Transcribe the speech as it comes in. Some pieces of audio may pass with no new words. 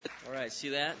All right, see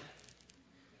that?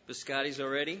 Biscotti's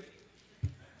already?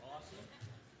 Awesome.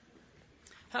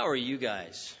 How are you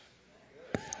guys?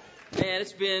 Man,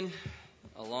 it's been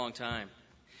a long time.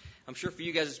 I'm sure for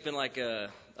you guys it's been like a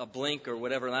blink or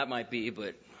whatever that might be,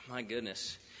 but my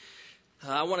goodness.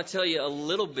 I want to tell you a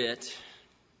little bit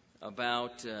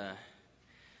about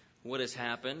what has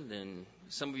happened. And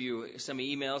some of you send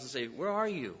me emails and say, where are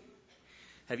you?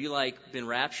 Have you been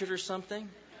raptured or something?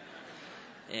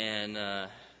 And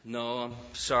no, I'm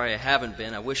sorry I haven't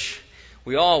been. I wish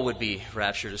we all would be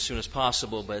raptured as soon as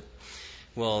possible, but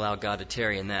we'll allow God to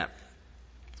tarry in that.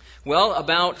 Well,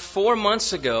 about 4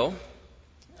 months ago,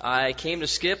 I came to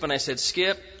Skip and I said,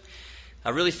 Skip, I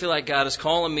really feel like God is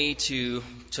calling me to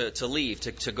leave,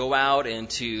 to go out and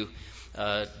to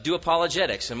do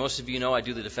apologetics. And most of you know I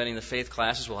do the Defending the Faith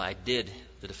classes. Well, I did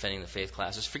the Defending the Faith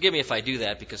classes. Forgive me if I do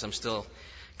that because I'm still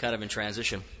kind of in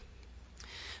transition.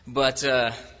 But,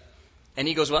 and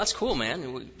he goes, well, that's cool,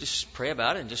 man. Just pray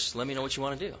about it and just let me know what you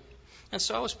want to do. And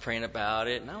so I was praying about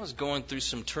it, and I was going through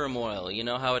some turmoil. You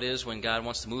know how it is when God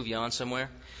wants to move you on somewhere?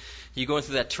 You're going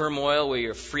through that turmoil where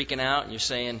you're freaking out and you're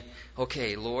saying,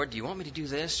 okay, Lord, do you want me to do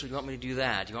this or do you want me to do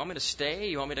that? Do you want me to stay? Do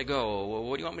you want me to go? Well,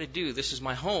 what do you want me to do? This is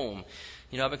my home.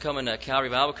 You know, I've been coming to Calvary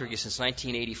of Albuquerque since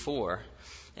 1984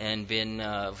 and been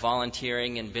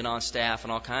volunteering and been on staff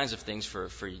and all kinds of things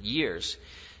for years.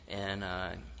 And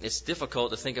it's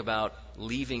difficult to think about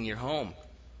leaving your home.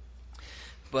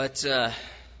 But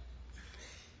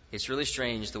it's really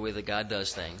strange the way that God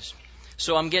does things.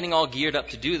 So I'm getting all geared up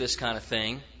to do this kind of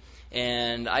thing.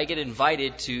 And I get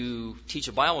invited to teach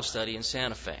a Bible study in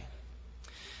Santa Fe.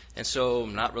 And so,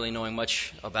 not really knowing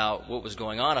much about what was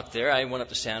going on up there, I went up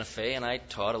to Santa Fe and I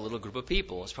taught a little group of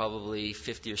people. It's probably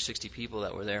 50 or 60 people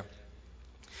that were there.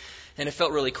 And it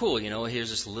felt really cool, you know. Here's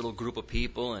this little group of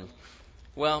people. And,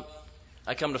 well,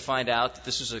 I come to find out that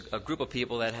this was a group of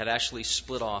people that had actually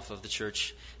split off of the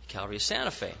church, Calvary of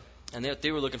Santa Fe. And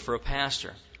they were looking for a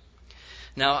pastor.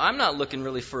 Now, I'm not looking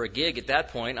really for a gig at that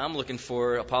point. I'm looking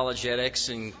for apologetics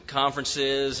and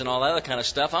conferences and all that other kind of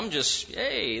stuff. I'm just,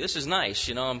 hey, this is nice.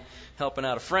 You know, I'm helping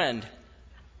out a friend.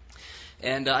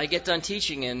 And I get done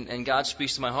teaching, and God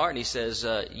speaks to my heart, and He says,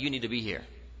 you need to be here.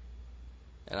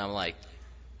 And I'm like,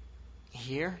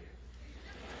 here?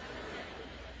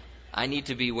 I need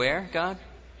to be where, God?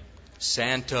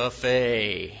 Santa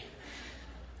Fe.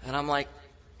 And I'm like,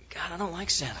 God, I don't like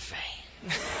Santa Fe.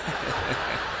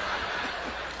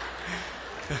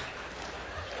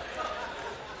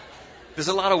 There's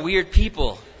a lot of weird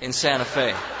people in Santa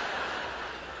Fe.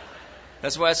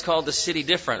 That's why it's called the city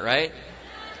different, right?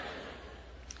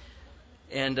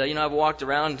 And, you know, I've walked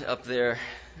around up there,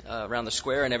 around the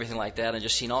square and everything like that, and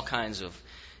just seen all kinds of,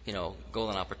 you know,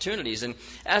 golden opportunities. And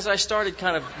as I started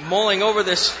kind of mulling over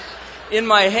this in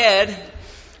my head,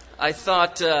 I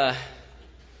thought,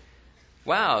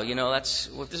 wow, you know,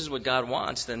 if this is what God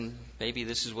wants, then maybe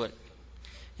this is what,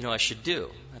 you know, I should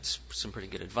do. That's some pretty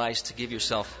good advice to give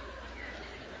yourself.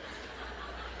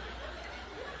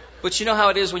 But you know how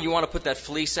it is when you want to put that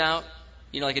fleece out?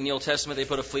 You know, like in the Old Testament, they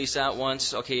put a fleece out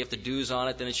once. Okay, if the dew's on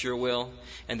it, then it's your will.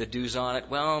 And the dew's on it,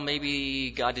 well, maybe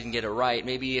God didn't get it right.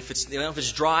 Maybe if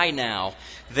it's dry now,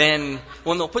 then,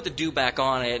 well, they'll put the dew back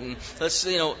on it. And let's,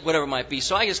 you know, whatever it might be.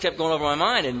 So I just kept going over my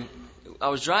mind. And I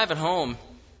was driving home,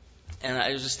 and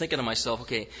I was just thinking to myself,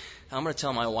 okay, I'm going to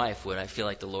tell my wife what I feel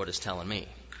like the Lord is telling me.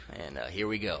 And here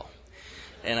we go.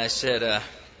 And I said,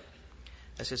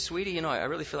 sweetie, you know, I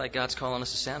really feel like God's calling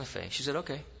us to Santa Fe. She said,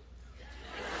 okay.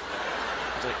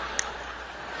 I was like,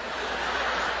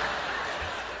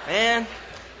 man,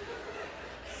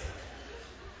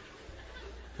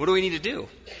 what do we need to do?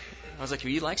 I was like,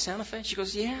 you like Santa Fe? She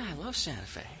goes, yeah, I love Santa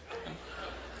Fe.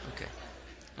 Okay.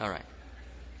 All right.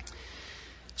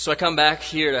 So I come back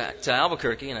here to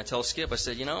Albuquerque, and I tell Skip, I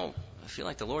said, you know, I feel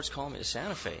like the Lord's calling me to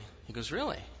Santa Fe. He goes,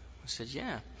 really? I said,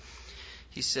 yeah.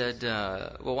 He said,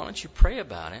 well, why don't you pray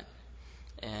about it?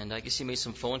 And I guess he made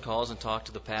some phone calls and talked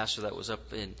to the pastor that was up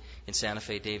in Santa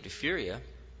Fe, Dave DeFuria,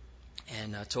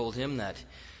 and told him that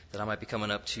I might be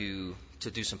coming up to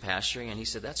do some pastoring. And he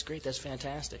said, that's great, that's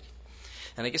fantastic.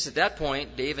 And I guess at that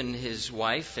point, Dave and his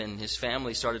wife and his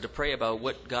family started to pray about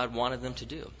what God wanted them to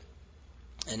do.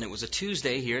 And it was a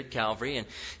Tuesday here at Calvary, and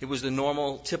it was the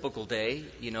normal, typical day,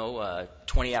 you know,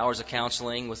 20 hours of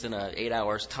counseling within an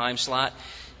 8-hour time slot,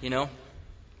 you know.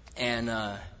 And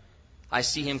I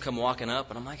see him come walking up,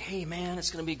 and I'm like, hey, man,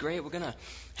 it's going to be great. We're going to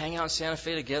hang out in Santa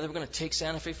Fe together. We're going to take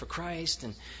Santa Fe for Christ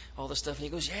and all this stuff. And he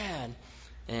goes, yeah.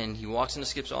 And he walks into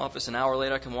Skip's office. An hour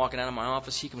later, I come walking out of my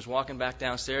office. He comes walking back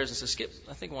downstairs and says, Skip,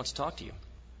 I think I want to talk to you.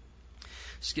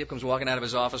 Skip comes walking out of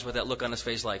his office with that look on his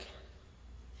face like,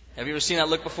 have you ever seen that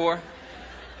look before?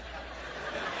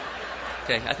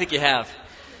 Okay, I think you have.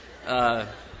 And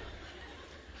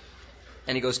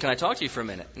he goes, can I talk to you for a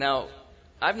minute? Now,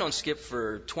 I've known Skip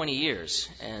for 20 years,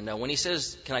 and when he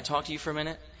says, can I talk to you for a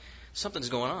minute, something's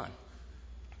going on.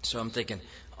 So I'm thinking,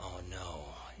 oh no,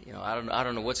 I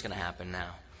don't know what's going to happen now.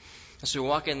 And so we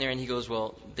walk in there, and he goes,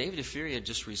 well, David DeFuria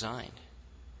just resigned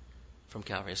from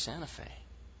Calvary of Santa Fe.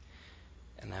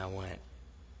 And I went,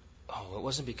 oh, it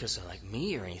wasn't because of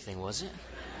me or anything, was it?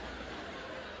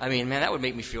 I mean, man, that would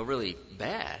make me feel really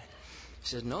bad. He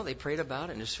said, no, they prayed about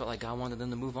it and just felt like God wanted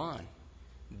them to move on.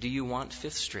 Do you want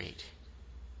Fifth Street?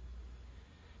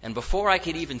 And before I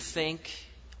could even think,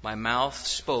 my mouth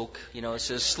spoke. It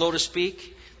says slow to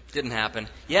speak. Didn't happen.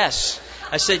 Yes.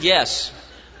 I said yes.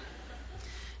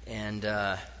 And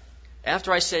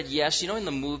after I said yes, in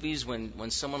the movies when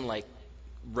someone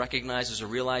recognizes or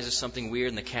realizes something weird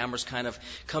and the camera's kind of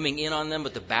coming in on them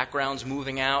but the background's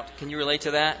moving out. Can you relate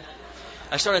to that?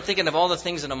 I started thinking of all the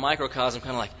things in a microcosm,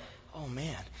 kind of like, oh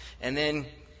man. And then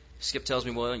Skip tells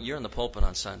me, well, you're in the pulpit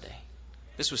on Sunday.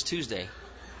 This was Tuesday.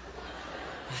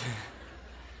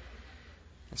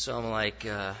 And so I'm like,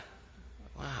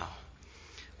 wow.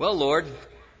 Well, Lord,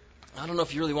 I don't know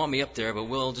if you really want me up there, but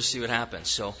we'll just see what happens.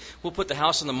 So we'll put the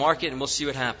house on the market and we'll see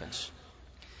what happens.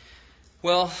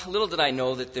 Well, little did I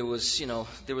know that there was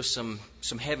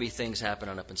some heavy things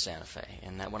happening up in Santa Fe.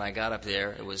 And that when I got up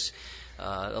there, it was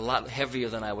a lot heavier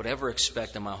than I would ever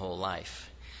expect in my whole life.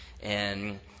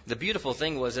 And the beautiful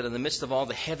thing was that in the midst of all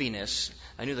the heaviness,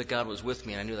 I knew that God was with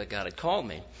me and I knew that God had called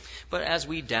me. But as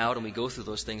we doubt and we go through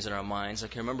those things in our minds, I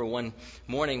can remember one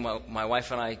morning my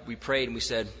wife and I, we prayed and we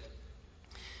said,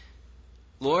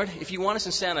 Lord, if you want us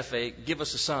in Santa Fe, give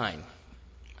us a sign.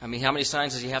 I mean, how many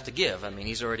signs does he have to give? I mean,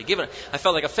 he's already given it. I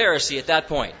felt like a Pharisee at that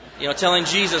point, telling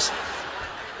Jesus,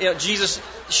 Jesus,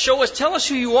 tell us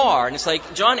who you are. And it's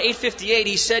like John 8:58,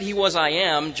 he said he was I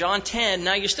am. John 10,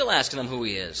 now you're still asking him who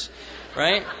he is,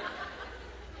 right?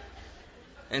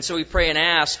 And so we pray and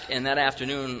ask, and that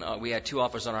afternoon we had 2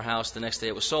 offers on our house. The next day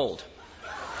it was sold.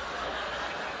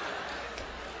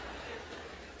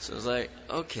 So it was like,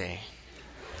 okay,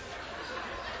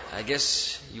 I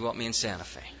guess you want me in Santa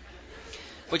Fe.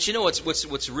 But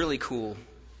what's really cool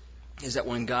is that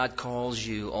when God calls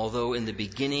you, although in the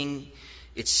beginning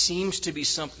it seems to be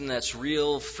something that's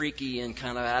real freaky and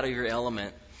kind of out of your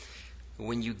element,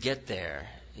 when you get there,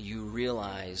 you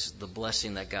realize the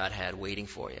blessing that God had waiting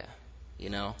for you,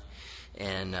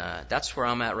 And that's where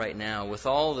I'm at right now. With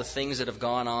all the things that have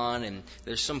gone on and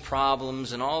there's some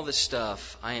problems and all this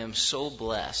stuff, I am so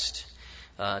blessed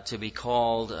to be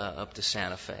called up to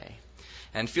Santa Fe.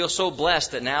 And feel so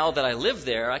blessed that now that I live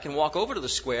there, I can walk over to the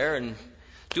square and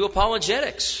do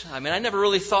apologetics. I mean, I never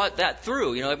really thought that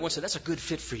through. Everyone said, that's a good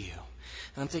fit for you.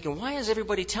 And I'm thinking, why is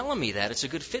everybody telling me that it's a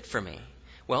good fit for me?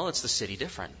 Well, it's the city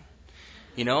different.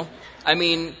 I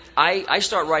mean, I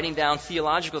start writing down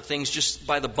theological things just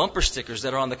by the bumper stickers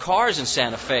that are on the cars in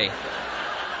Santa Fe.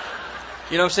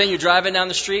 You know what I'm saying? You're driving down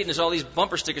the street and there's all these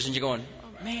bumper stickers and you're going,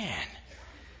 oh, man,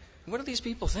 what are these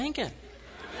people thinking?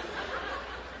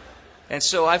 And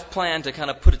so I've planned to kind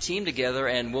of put a team together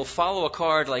and we'll follow a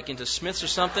card like into Smith's or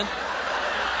something.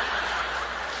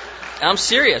 I'm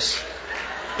serious.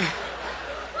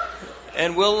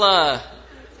 And we'll,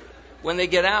 when they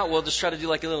get out, we'll just try to do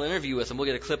like a little interview with them. We'll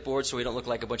get a clipboard so we don't look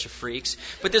like a bunch of freaks.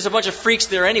 But there's a bunch of freaks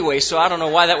there anyway, so I don't know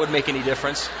why that would make any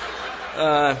difference.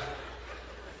 And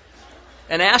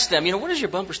ask them, what does your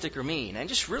bumper sticker mean? And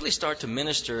just really start to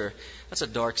minister. That's a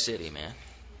dark city, man.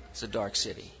 It's a dark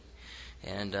city.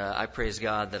 And I praise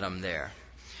God that I'm there.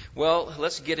 Well,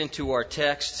 let's get into our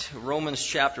text, Romans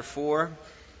chapter 4.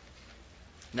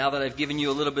 Now that I've given you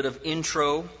a little bit of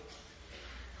intro,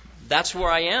 that's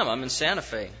where I am. I'm in Santa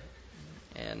Fe.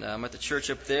 And I'm at the church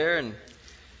up there, and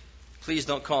please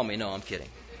don't call me. No, I'm kidding.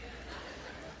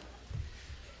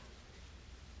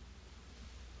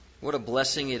 What a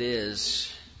blessing it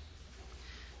is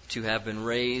to have been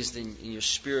raised in your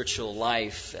spiritual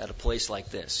life at a place like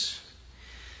this.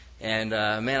 And,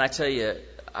 man, I tell you,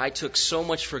 I took so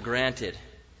much for granted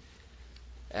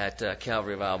at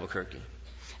Calvary of Albuquerque.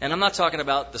 And I'm not talking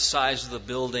about the size of the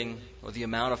building or the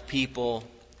amount of people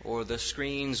or the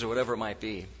screens or whatever it might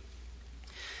be.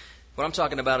 What I'm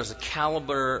talking about is the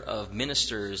caliber of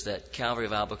ministers that Calvary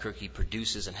of Albuquerque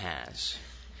produces and has.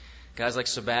 Guys like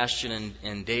Sebastian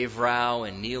and Dave Rao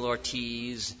and Neil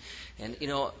Ortiz and,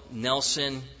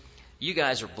 Nelson. You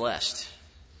guys are blessed.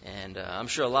 And I'm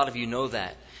sure a lot of you know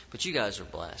that. But you guys are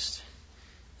blessed.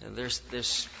 And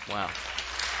there's wow.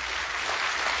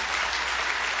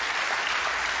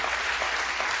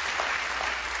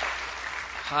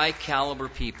 High caliber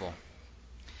people.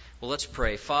 Well, let's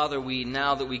pray. Father,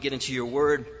 now that we get into your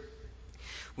word,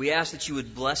 We ask that you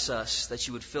would bless us, that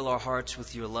you would fill our hearts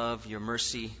with your love, your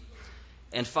mercy.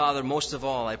 And Father, most of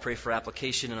all, I pray for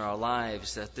application in our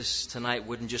lives, that this tonight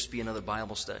wouldn't just be another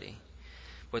Bible study,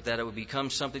 but that it would become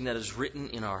something that is written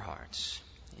in our hearts.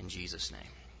 In Jesus'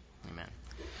 name, amen.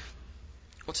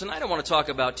 Well, tonight I want to talk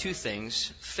about two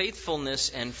things, faithfulness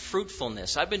and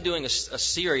fruitfulness. I've been doing a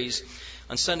series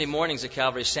on Sunday mornings at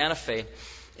Calvary Santa Fe,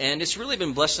 and it's really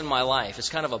been blessing my life. It's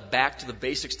kind of a back to the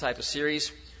basics type of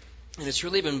series, and it's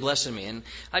really been blessing me. And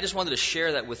I just wanted to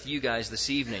share that with you guys this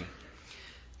evening.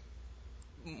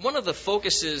 One of the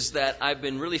focuses that I've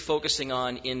been really focusing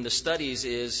on in the studies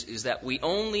is that we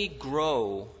only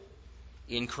grow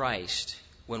in Christ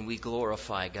when we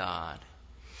glorify God.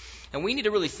 And we need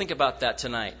to really think about that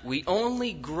tonight. We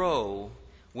only grow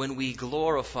when we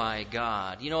glorify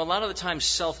God. You know, a lot of the times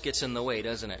self gets in the way,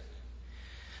 doesn't it?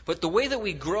 But the way that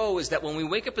we grow is that when we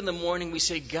wake up in the morning, we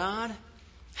say, God,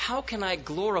 how can I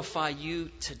glorify you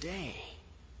today?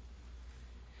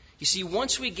 You see,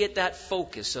 once we get that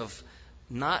focus of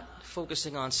not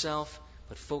focusing on self,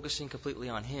 but focusing completely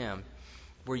on Him,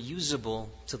 we're usable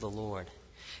to the Lord.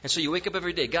 And so you wake up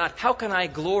every day, God, how can I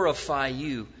glorify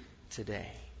you today?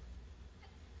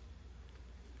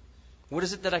 What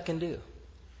is it that I can do?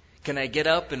 Can I get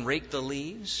up and rake the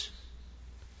leaves?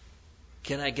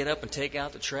 Can I get up and take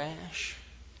out the trash?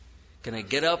 Can I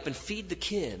get up and feed the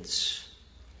kids?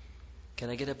 Can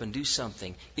I get up and do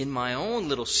something in my own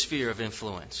little sphere of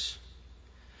influence?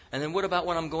 And then what about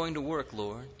when I'm going to work,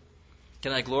 Lord?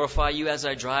 Can I glorify you as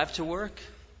I drive to work?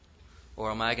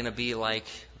 Or am I going to be like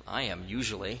I am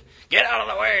usually? Get out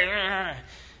of the way!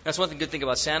 That's one good thing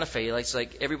about Santa Fe. It's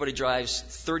like everybody drives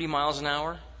 30 miles an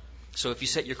hour. So if you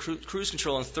set your cruise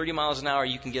control on 30 miles an hour,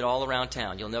 you can get all around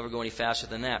town. You'll never go any faster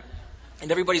than that.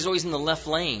 And everybody's always in the left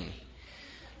lane.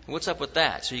 What's up with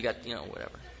that? So you got,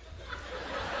 whatever.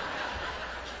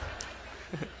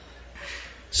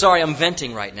 Sorry, I'm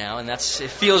venting right now, and it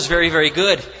feels very, very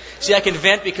good. See, I can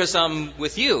vent because I'm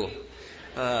with you.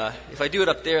 If I do it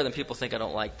up there, then people think I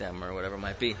don't like them or whatever it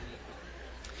might be.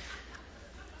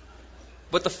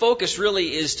 But the focus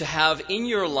really is to have in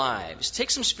your lives, take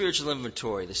some spiritual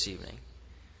inventory this evening.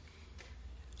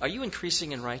 Are you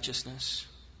increasing in righteousness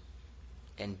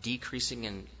and decreasing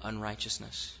in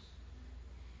unrighteousness?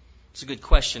 It's a good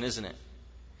question, isn't it?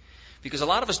 Because a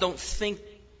lot of us don't think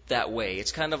that way.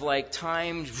 It's kind of like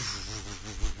time.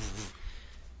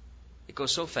 It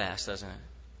goes so fast, doesn't it?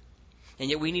 And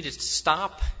yet we need to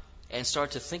stop and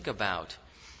start to think about,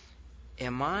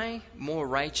 am I more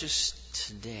righteous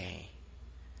today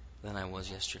than I was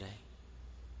yesterday?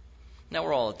 Now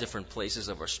we're all at different places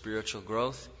of our spiritual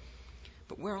growth,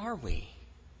 but where are we?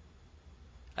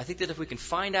 I think that if we can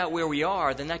find out where we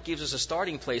are, then that gives us a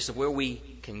starting place of where we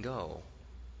can go.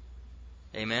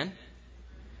 Amen?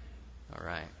 All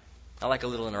right. I like a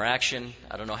little interaction.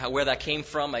 I don't know where that came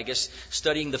from. I guess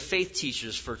studying the faith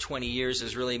teachers for 20 years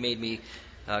has really made me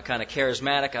kind of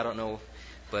charismatic. I don't know,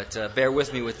 but bear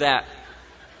with me with that.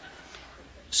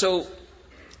 So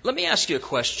let me ask you a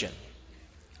question.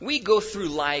 We go through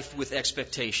life with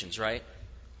expectations, right?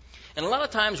 And a lot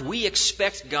of times we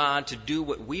expect God to do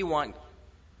what we want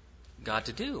God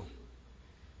to do.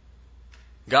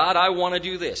 God, I want to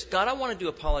do this. God, I want to do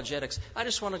apologetics. I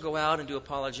just want to go out and do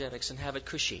apologetics and have it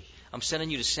cushy. I'm sending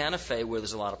you to Santa Fe where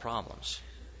there's a lot of problems.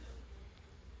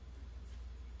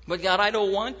 But God, I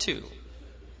don't want to.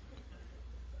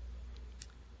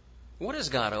 What does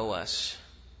God owe us?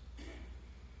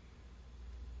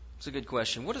 It's a good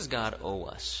question. What does God owe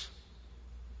us?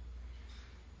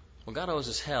 Well, God owes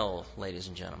us hell, ladies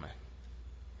and gentlemen.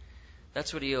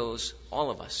 That's what He owes all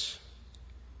of us.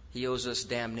 He owes us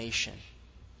damnation,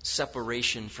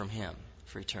 separation from Him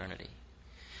for eternity.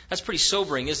 That's pretty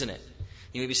sobering, isn't it?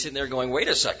 You may be sitting there going, wait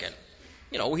a second.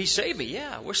 He saved me.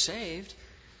 Yeah, we're saved.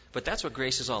 But that's what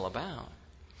grace is all about.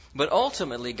 But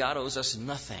ultimately, God owes us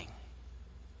nothing.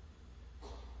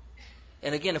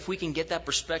 And again, if we can get that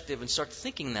perspective and start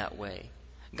thinking that way,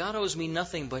 God owes me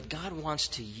nothing, but God wants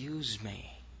to use me.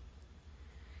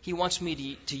 He wants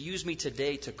me to use me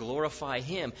today to glorify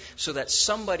Him so that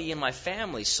somebody in my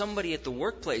family, somebody at the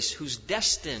workplace who's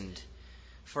destined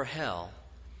for hell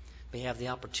may have the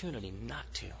opportunity not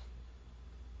to.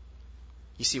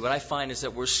 You see, what I find is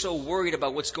that we're so worried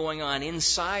about what's going on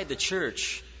inside the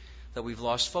church that we've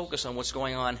lost focus on what's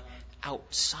going on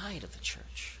outside of the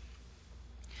church.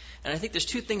 And I think there's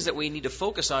two things that we need to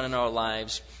focus on in our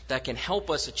lives that can help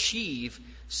us achieve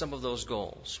some of those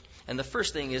goals. And the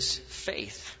first thing is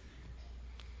faith.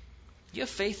 Do you have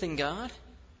faith in God?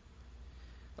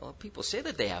 Well, people say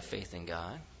that they have faith in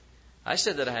God. I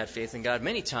said that I had faith in God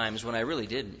many times when I really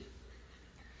didn't.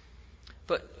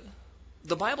 But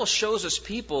the Bible shows us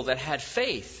people that had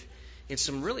faith in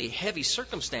some really heavy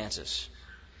circumstances.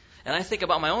 And I think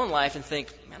about my own life and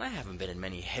think, man, I haven't been in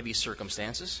many heavy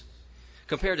circumstances.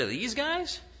 Compared to these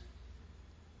guys,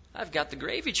 I've got the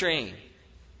gravy train.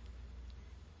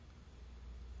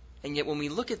 And yet when we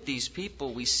look at these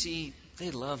people, we see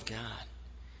they love God.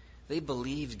 They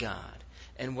believed God.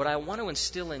 And what I want to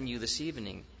instill in you this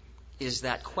evening is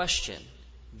that question: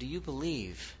 do you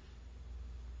believe?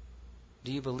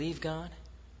 Do you believe God?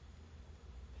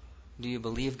 Do you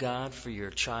believe God for your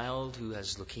child who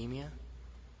has leukemia?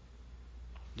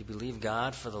 Do you believe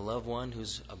God for the loved one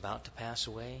who's about to pass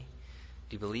away?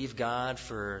 Do you believe God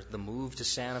for the move to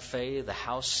Santa Fe, the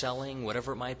house selling,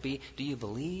 whatever it might be? Do you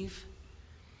believe?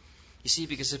 You see,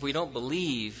 because if we don't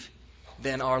believe,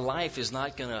 then our life is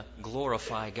not going to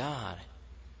glorify God.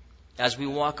 As we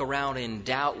walk around in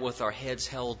doubt with our heads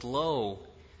held low,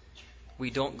 we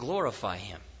don't glorify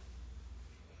Him.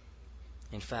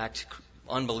 In fact,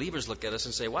 unbelievers look at us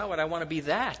and say, why would I want to be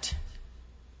that?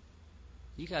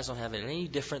 You guys don't have it any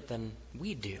different than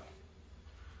we do.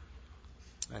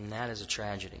 And that is a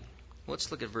tragedy.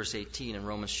 Let's look at verse 18 in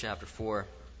Romans chapter 4.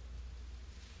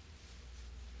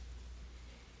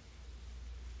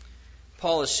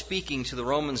 Paul is speaking to the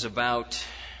Romans about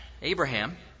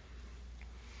Abraham.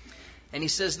 And he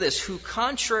says this: who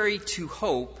contrary to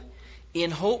hope, in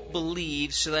hope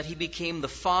believed, so that he became the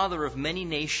father of many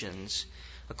nations,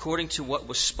 according to what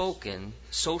was spoken,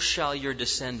 so shall your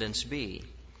descendants be.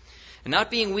 And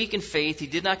not being weak in faith, he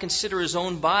did not consider his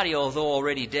own body, although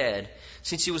already dead,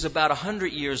 since he was about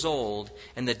 100 years old,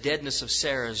 and the deadness of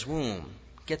Sarah's womb.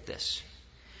 Get this.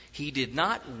 He did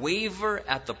not waver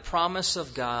at the promise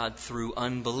of God through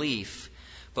unbelief,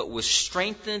 but was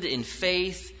strengthened in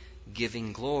faith,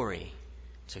 giving glory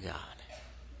to God.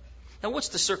 Now, what's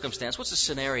the circumstance? What's the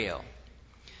scenario?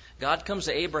 God comes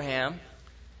to Abraham,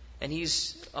 and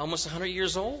he's almost 100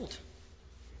 years old.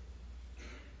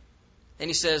 And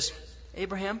he says,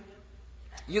 Abraham,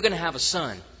 you're going to have a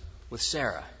son with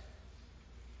Sarah.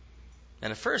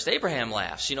 And at first, Abraham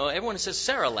laughs. You know, everyone says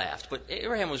Sarah laughed, but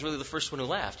Abraham was really the first one who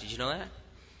laughed. Did you know that?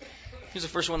 He was the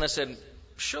first one that said,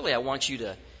 surely I want you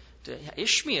to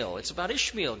Ishmael. It's about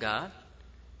Ishmael, God.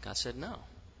 God said, no.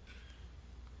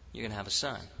 You're going to have a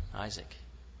son, Isaac.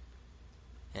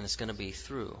 And it's going to be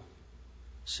through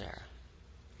Sarah.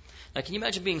 Now, can you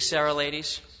imagine being Sarah,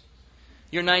 ladies?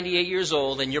 You're 98 years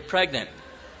old and you're pregnant.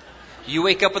 You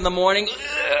wake up in the morning,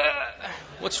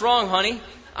 what's wrong, honey?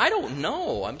 I don't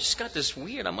know. I've just got this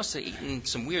weird, I must have eaten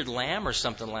some weird lamb or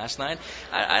something last night.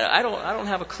 I don't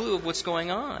have a clue of what's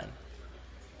going on.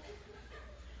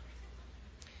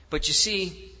 But you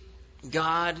see,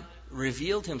 God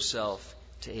revealed Himself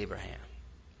to Abraham.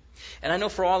 And I know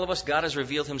for all of us, God has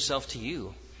revealed Himself to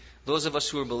you, those of us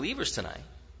who are believers tonight.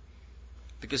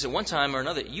 Because at one time or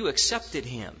another, you accepted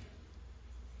Him.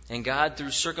 And God,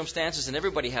 through circumstances, and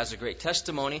everybody has a great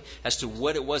testimony as to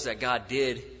what it was that God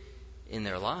did in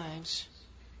their lives.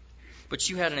 But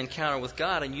you had an encounter with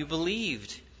God and you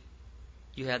believed.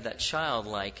 You had that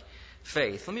childlike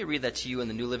faith. Let me read that to you in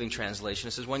the New Living Translation.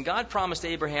 It says, when God promised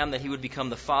Abraham that he would become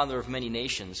the father of many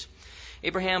nations,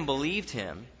 Abraham believed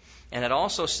Him and had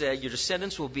also said, your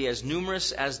descendants will be as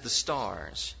numerous as the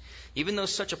stars, even though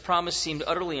such a promise seemed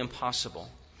utterly impossible.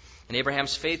 And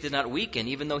Abraham's faith did not weaken,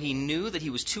 even though he knew that he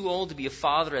was too old to be a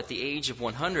father at the age of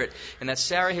 100, and that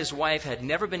Sarah, his wife, had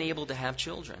never been able to have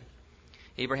children.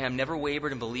 Abraham never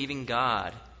wavered in believing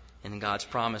God and in God's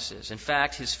promises. In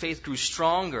fact, his faith grew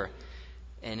stronger,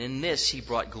 and in this he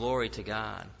brought glory to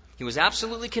God. He was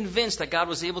absolutely convinced that God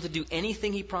was able to do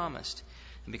anything He promised.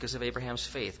 And because of Abraham's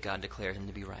faith, God declared him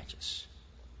to be righteous.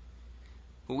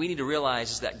 What we need to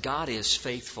realize is that God is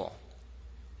faithful.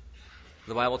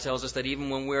 The Bible tells us that even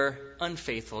when we're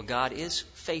unfaithful, God is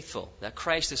faithful. That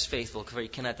Christ is faithful, for He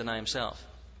cannot deny Himself.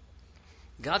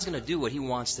 God's going to do what He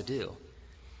wants to do.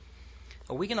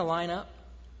 Are we going to line up?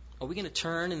 Are we going to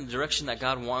turn in the direction that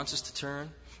God wants us to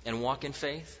turn and walk in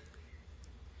faith?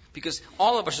 Because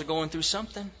all of us are going through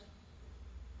something,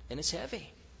 and it's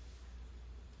heavy.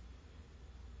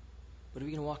 But are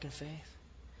we going to walk in faith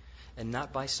and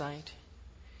not by sight?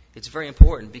 It's very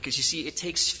important because, you see, it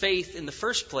takes faith in the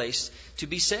first place to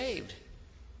be saved.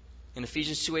 In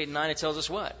Ephesians 2:8-9, it tells us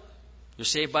what? You're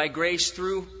saved by grace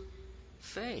through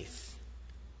faith.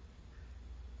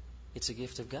 It's a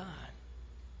gift of God.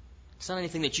 It's not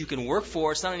anything that you can work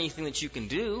for. It's not anything that you can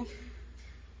do.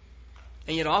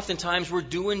 And yet oftentimes we're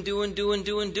doing,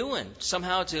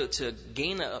 somehow to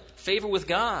gain a favor with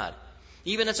God.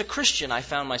 Even as a Christian, I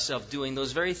found myself doing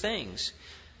those very things.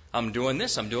 I'm doing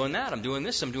this, I'm doing that, I'm doing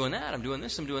this, I'm doing that, I'm doing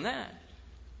this, I'm doing that.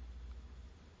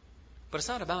 But it's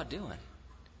not about doing.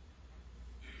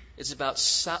 It's about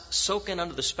soaking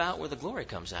under the spout where the glory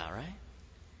comes out, right?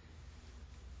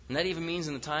 And that even means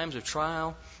in the times of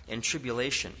trial and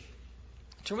tribulation.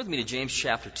 Turn with me to James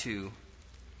chapter 2.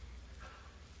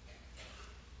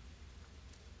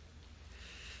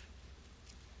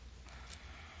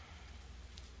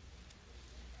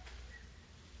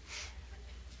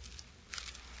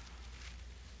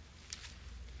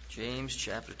 James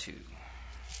chapter 2.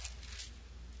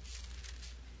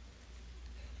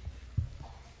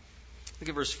 Look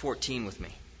at verse 14 with me.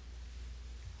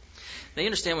 Now you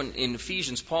understand when in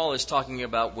Ephesians, Paul is talking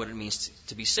about what it means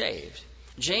to be saved.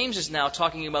 James is now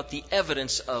talking about the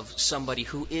evidence of somebody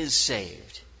who is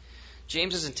saved.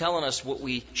 James isn't telling us what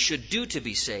we should do to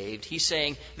be saved. He's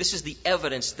saying this is the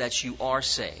evidence that you are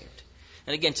saved.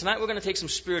 And again, tonight we're going to take some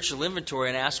spiritual inventory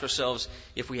and ask ourselves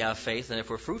if we have faith and if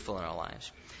we're fruitful in our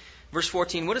lives. Verse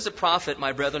 14, what does it profit,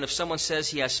 my brethren, if someone says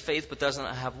he has faith but does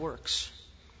not have works?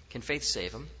 Can faith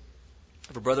save him?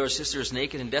 If a brother or sister is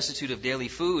naked and destitute of daily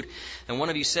food, and one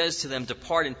of you says to them,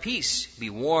 depart in peace, be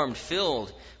warmed,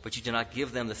 filled, but you do not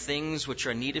give them the things which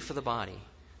are needed for the body,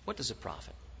 what does it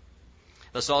profit?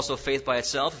 Thus also faith by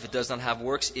itself, if it does not have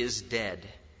works, is dead.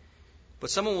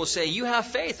 But someone will say, you have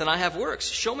faith and I have works.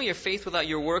 Show me your faith without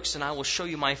your works, and I will show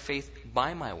you my faith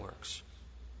by my works.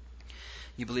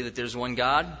 You believe that there's one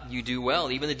God? You do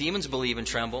well. Even the demons believe and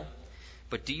tremble.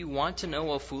 But do you want to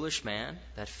know, O foolish man,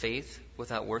 that faith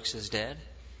without works is dead?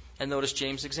 And notice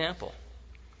James' example.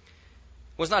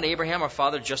 Was not Abraham, our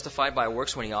father, justified by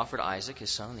works when he offered Isaac, his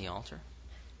son, on the altar?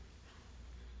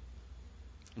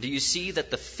 Do you see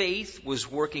that the faith was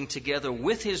working together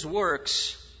with his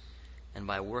works, and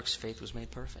by works faith was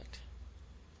made perfect?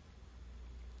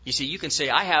 You see, you can say,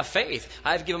 I have faith.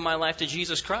 I've given my life to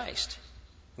Jesus Christ.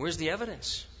 Where's the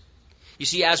evidence? You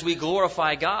see, as we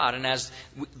glorify God and as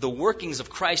the workings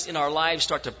of Christ in our lives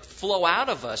start to flow out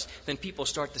of us, then people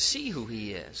start to see who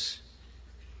He is.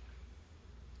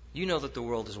 You know that the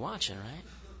world is watching, right?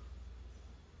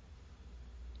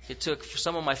 It took for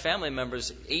some of my family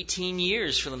members 18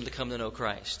 years for them to come to know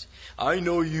Christ. I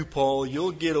know you, Paul.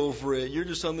 You'll get over it. You're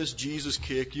just on this Jesus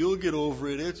kick. You'll get over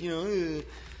it. It's,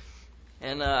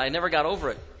 And I never got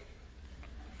over it.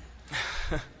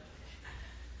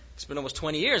 It's been almost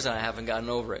 20 years and I haven't gotten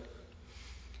over it.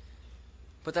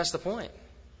 But that's the point.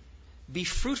 Be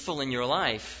fruitful in your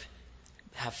life.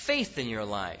 Have faith in your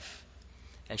life.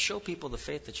 And show people the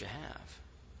faith that you have.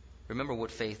 Remember what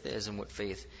faith is and what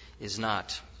faith is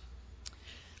not.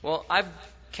 Well, I've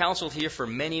counseled here for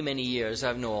many, many years.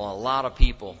 I know a lot of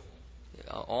people.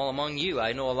 All among you,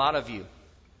 I know a lot of you.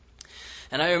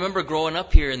 And I remember growing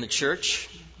up here in the church.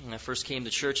 When I first came to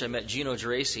church, I met Gino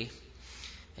Geraci.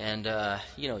 And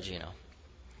you know Gino.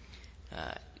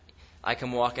 I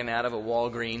come walking out of a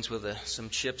Walgreens with some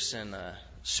chips and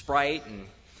Sprite, and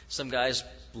some guy's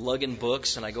lugging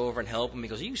books, and I go over and help him. He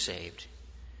goes, "Are you saved?"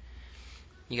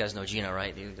 You guys know Gino,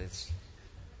 right?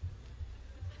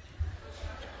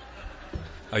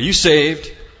 Are you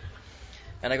saved?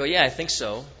 And I go, "Yeah, I think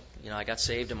so. I got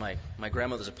saved in my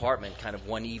grandmother's apartment kind of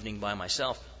one evening by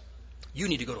myself. You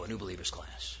need to go to a New Believers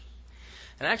class."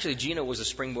 And actually, Gino was a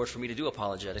springboard for me to do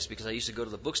apologetics, because I used to go to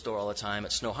the bookstore all the time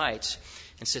at Snow Heights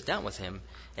and sit down with him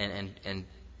and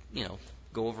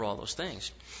go over all those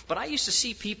things. But I used to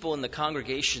see people in the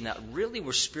congregation that really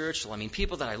were spiritual. I mean,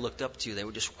 people that I looked up to, they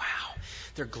were just, wow,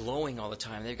 they're glowing all the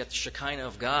time. They've got the Shekinah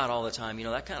of God all the time,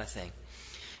 that kind of thing.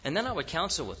 And then I would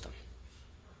counsel with them.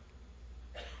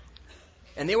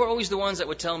 And they were always the ones that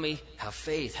would tell me, have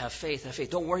faith, have faith, have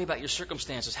faith. Don't worry about your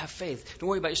circumstances. Have faith. Don't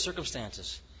worry about your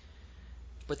circumstances.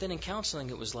 But then in counseling,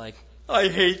 it was like, I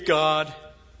hate God.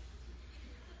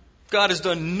 God has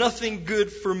done nothing good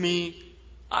for me.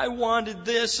 I wanted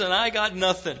this and I got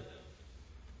nothing.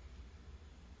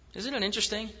 Isn't it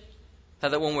interesting how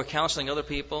that when we're counseling other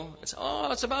people, it's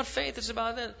about faith, it's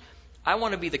about that. I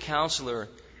want to be the counselor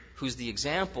who's the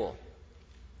example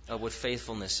of what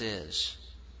faithfulness is.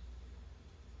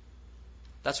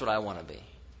 That's what I want to be.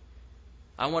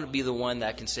 I want to be the one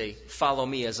that can say, follow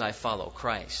me as I follow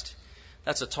Christ.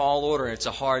 That's a tall order, and it's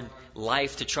a hard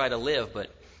life to try to live,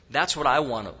 but that's what I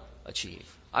want to achieve.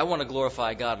 I want to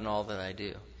glorify God in all that I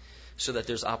do, so that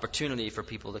there's opportunity for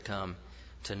people to come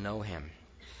to know Him.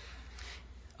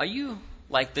 Are you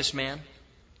like this man?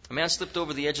 A man slipped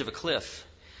over the edge of a cliff,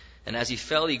 and as he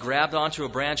fell, he grabbed onto a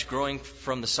branch growing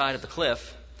from the side of the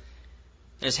cliff,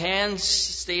 and his hand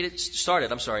started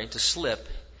to slip,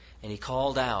 and he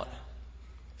called out,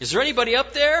 "Is there anybody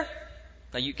up there?"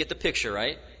 Now you get the picture,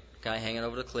 right? Guy hanging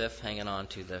over the cliff, hanging on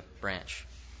to the branch.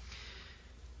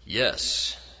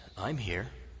 "Yes, I'm here."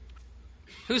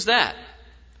 "Who's that?"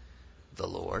 "The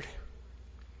Lord."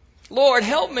 "Lord,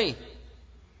 help me."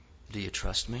 Do you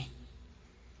trust me?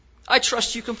 I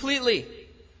trust you completely.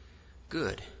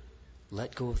 Good.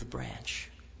 Let go of the branch.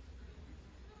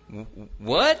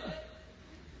 What?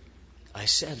 I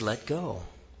said let go.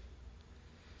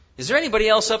 Is there anybody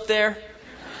else up there?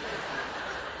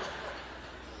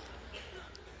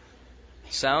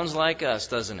 Sounds like us,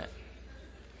 doesn't it?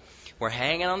 We're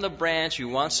hanging on the branch, we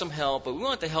want some help, but we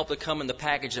want the help to come in the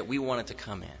package that we want it to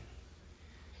come in.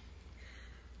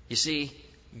 You see,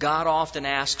 God often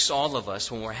asks all of us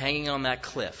when we're hanging on that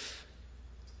cliff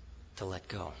to let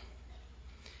go.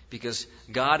 Because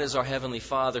God is our Heavenly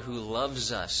Father who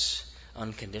loves us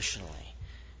unconditionally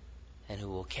and who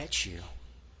will catch you.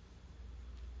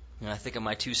 And I think of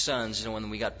my two sons, when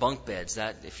we got bunk beds,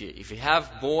 that if you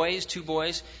have boys, two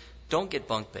boys, don't get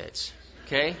bunk beds,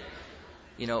 okay?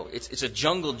 It's a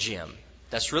jungle gym.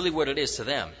 That's really what it is to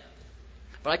them.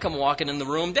 But I come walking in the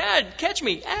room, Dad, catch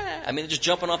me. They're just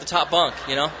jumping off the top bunk,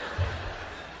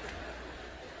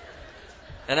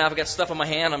 And I've got stuff in my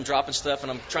hand, I'm dropping stuff,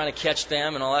 and I'm trying to catch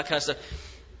them and all that kind of stuff.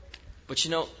 But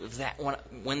that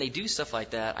when they do stuff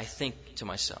like that, I think to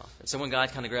myself. And so when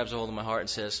God kind of grabs a hold of my heart and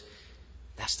says,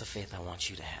 that's the faith I want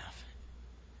you to have.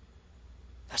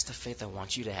 That's the faith I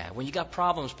want you to have. When you got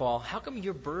problems, Paul, how come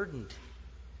you're burdened?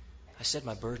 I said,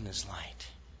 my burden is light.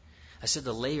 I said,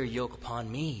 to lay your yoke upon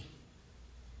me.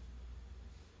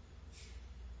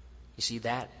 You see,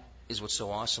 that is what's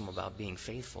so awesome about being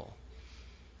faithful.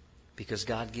 Because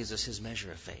God gives us His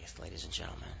measure of faith, ladies and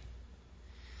gentlemen.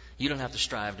 You don't have to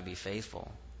strive to be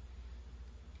faithful.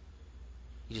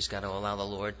 You just got to allow the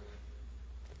Lord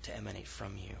to emanate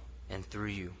from you and through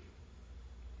you.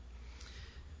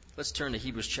 Let's turn to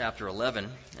Hebrews chapter 11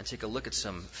 and take a look at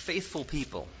some faithful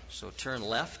people. So turn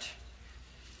left.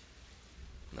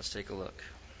 Let's take a look.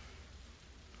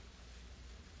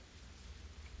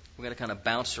 We're going to kind of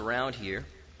bounce around here,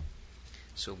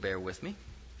 so bear with me.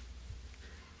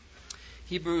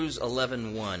 Hebrews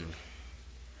 11:1.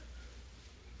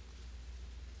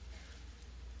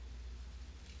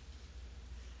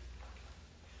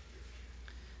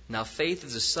 Now faith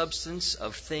is the substance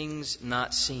of things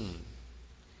not seen.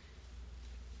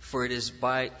 For it is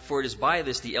by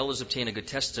this the elders obtain a good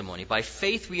testimony. By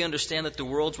faith we understand that the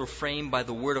worlds were framed by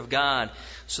the word of God,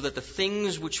 so that the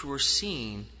things which were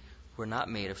seen were not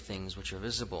made of things which are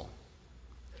visible.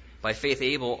 By faith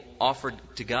Abel offered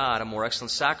to God a more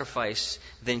excellent sacrifice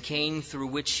than Cain, through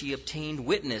which he obtained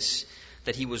witness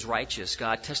that he was righteous,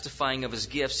 God testifying of his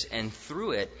gifts, and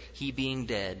through it he, being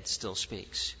dead, still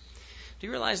speaks. Do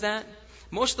you realize that?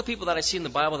 Most of the people that I see in the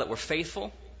Bible that were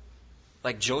faithful,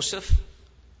 like Joseph,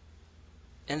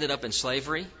 ended up in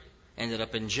slavery, ended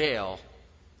up in jail,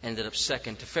 ended up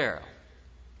second to Pharaoh.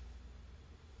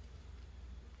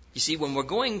 You see, when we're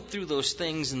going through those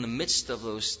things in the midst of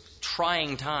those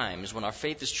trying times, when our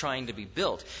faith is trying to be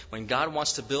built, when God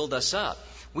wants to build us up,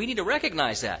 we need to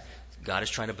recognize that. God is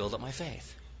trying to build up my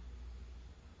faith.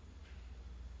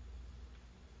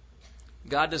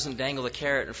 God doesn't dangle a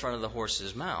carrot in front of the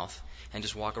horse's mouth and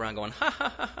just walk around going, ha,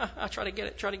 ha, ha, ha, ha, try to get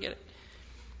it, try to get it.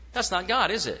 That's not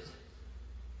God, is it?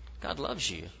 God loves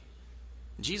you.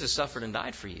 Jesus suffered and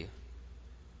died for you.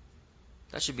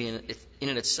 That should be in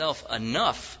and itself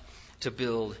enough to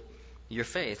build your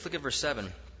faith. Look at verse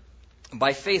 7.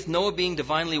 By faith, Noah, being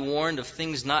divinely warned of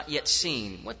things not yet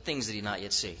seen. What things did he not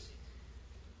yet see?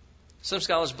 Some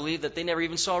scholars believe that they never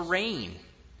even saw rain.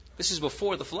 This is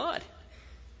before the flood.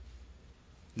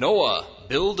 Noah,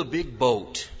 build a big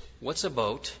boat. What's a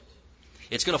boat?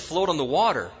 It's going to float on the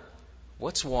water.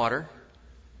 What's water?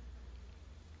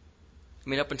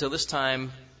 Up until this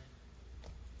time,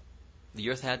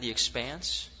 the earth had the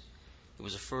expanse. It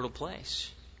was a fertile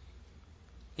place.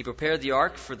 He prepared the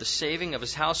ark for the saving of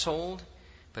his household,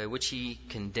 by which he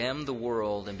condemned the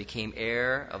world and became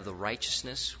heir of the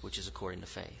righteousness which is according to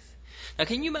faith. Now,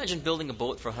 can you imagine building a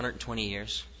boat for 120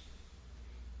 years?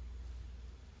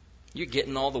 You're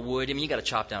getting all the wood. You got to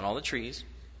chop down all the trees.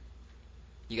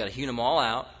 You got to hew them all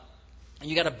out. And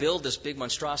you got to build this big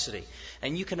monstrosity.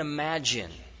 And you can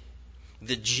imagine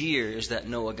the jeers that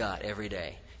Noah got every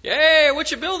day. Hey,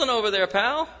 what you building over there,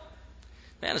 pal?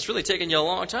 Man, it's really taking you a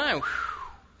long time.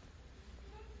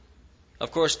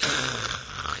 Of course.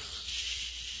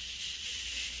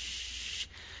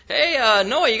 Hey,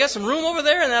 Noah, you got some room over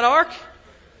there in that ark?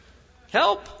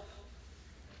 Help.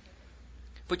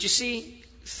 But you see,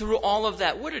 through all of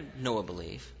that, what did Noah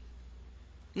believe?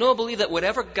 Noah believed that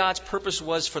whatever God's purpose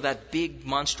was for that big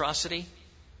monstrosity,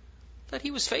 that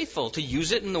he was faithful to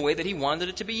use it in the way that he wanted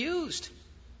it to be used.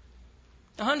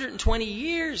 120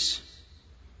 years.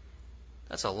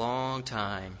 That's a long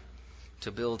time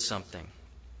to build something.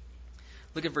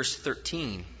 Look at verse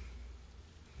 13.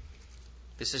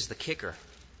 This is the kicker.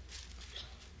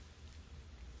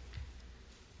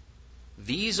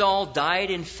 These all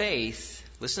died in faith,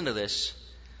 listen to this,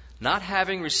 not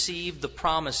having received the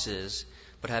promises,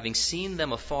 but having seen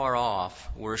them afar off,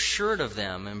 were assured of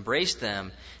them, embraced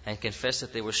them, and confessed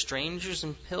that they were strangers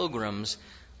and pilgrims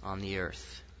on the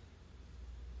earth.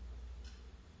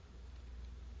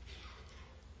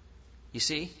 You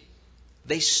see,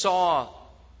 they saw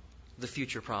the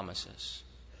future promises,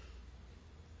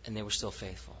 and they were still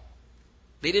faithful.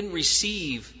 They didn't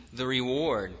receive the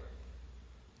reward,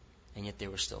 and yet they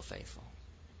were still faithful.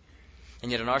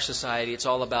 And yet in our society, it's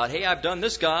all about, hey, I've done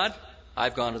this, God.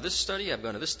 I've gone to this study, I've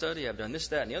gone to this study, I've done this,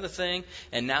 that, and the other thing,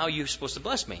 and now you're supposed to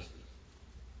bless me.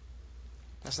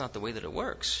 That's not the way that it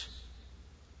works.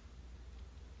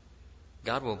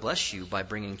 God will bless you by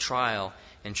bringing trial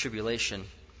and tribulation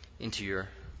into your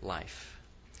life.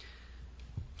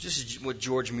 Just what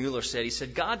George Mueller said. He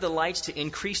said, God delights to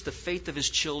increase the faith of His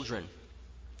children.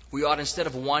 We ought, instead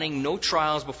of wanting no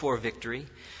trials before victory,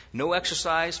 no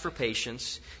exercise for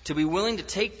patience, to be willing to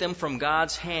take them from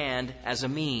God's hand as a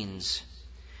means.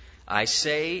 I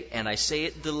say, and I say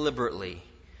it deliberately,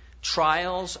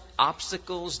 trials,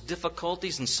 obstacles,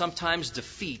 difficulties, and sometimes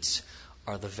defeats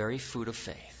are the very fruit of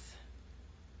faith.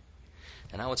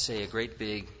 And I would say a great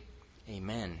big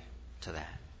amen to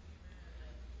that.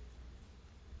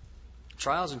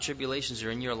 Trials and tribulations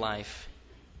are in your life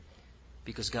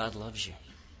because God loves you.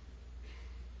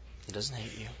 He doesn't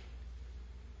hate you.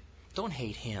 Don't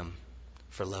hate Him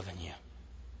for loving you.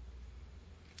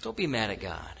 Don't be mad at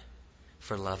God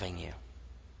for loving you.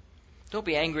 Don't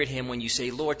be angry at Him when you say,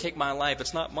 Lord, take my life.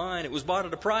 It's not mine. It was bought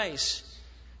at a price.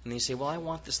 And then you say, well, I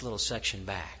want this little section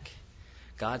back.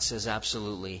 God says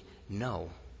absolutely no.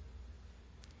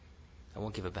 I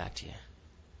won't give it back to you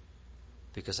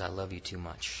because I love you too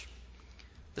much.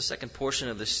 The second portion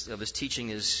of this teaching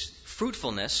is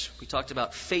fruitfulness. We talked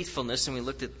about faithfulness, and we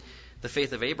looked at the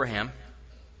faith of Abraham.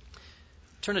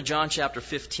 Turn to John chapter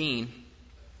 15.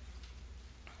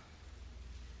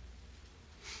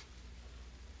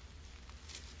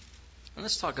 And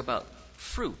let's talk about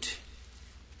fruit.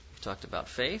 We talked about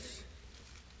faith.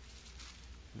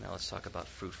 Now let's talk about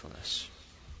fruitfulness.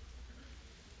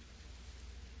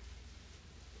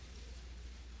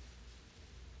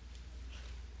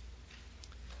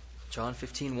 John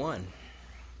 15:1.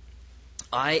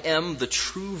 I am the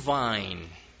true vine,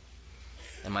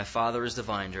 and my Father is the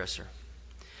vine dresser.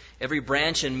 Every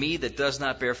branch in me that does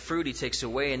not bear fruit, He takes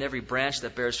away, and every branch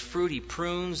that bears fruit, He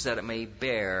prunes that it may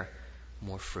bear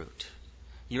more fruit.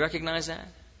 You recognize that?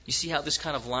 You see how this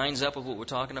kind of lines up with what we're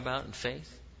talking about in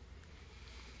faith?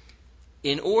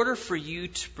 In order for you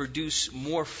to produce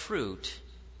more fruit,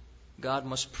 God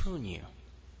must prune you.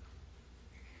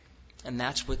 And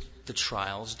that's what the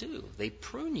trials do. They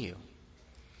prune you.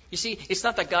 You see, it's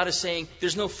not that God is saying,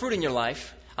 there's no fruit in your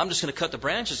life, I'm just going to cut the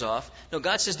branches off. No,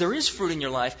 God says there is fruit in your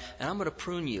life, and I'm going to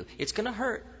prune you. It's going to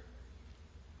hurt.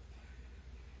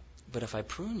 But if I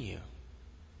prune you,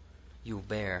 you will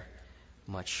bear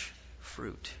much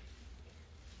fruit.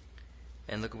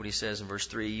 And look at what He says in verse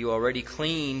 3. You are already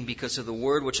clean because of the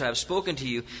word which I have spoken to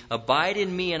you. Abide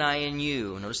in me and I in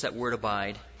you. Notice that word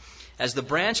abide. As the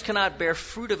branch cannot bear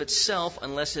fruit of itself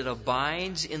unless it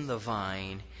abides in the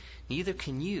vine, neither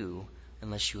can you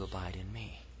unless you abide in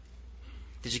me.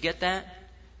 Did you get that?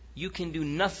 You can do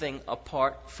nothing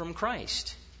apart from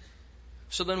Christ.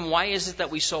 So then why is it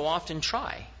that we so often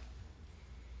try?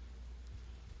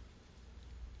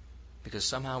 Because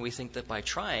somehow we think that by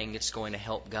trying it's going to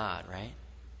help God, right?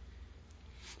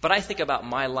 But I think about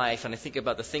my life, and I think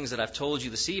about the things that I've told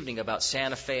you this evening about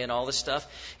Santa Fe and all this stuff.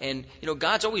 And,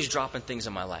 God's always dropping things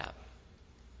in my lap.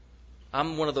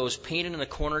 I'm one of those painted in a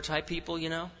corner type people,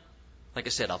 Like I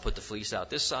said, I'll put the fleece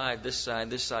out this side, this side,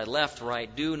 this side, left,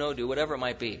 right, do, no do, whatever it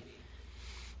might be.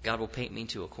 God will paint me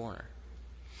into a corner.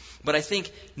 But I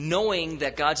think knowing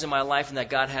that God's in my life and that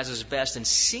God has His best, and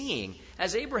seeing,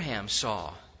 as Abraham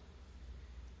saw,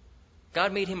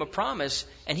 God made him a promise,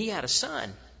 and he had a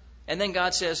son. And then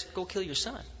God says, go kill your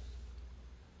son.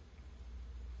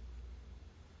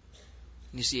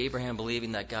 And you see Abraham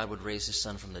believing that God would raise his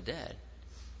son from the dead.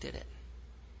 Did it.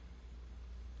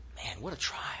 Man, what a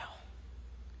trial.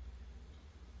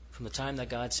 From the time that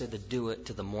God said to do it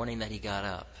to the morning that he got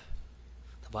up,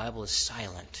 the Bible is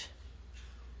silent.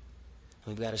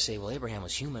 And we've got to say, well, Abraham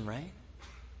was human, right?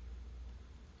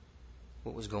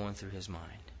 What was going through his mind?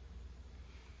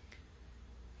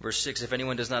 Verse 6, if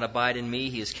anyone does not abide in me,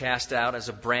 he is cast out as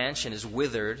a branch and is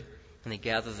withered, and they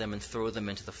gather them and throw them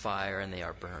into the fire, and they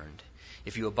are burned.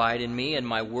 If you abide in me, and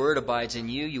my word abides in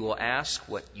you, you will ask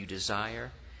what you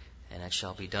desire, and it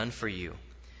shall be done for you.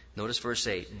 Notice verse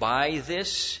 8. By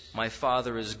this my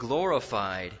Father is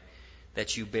glorified,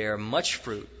 that you bear much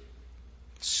fruit,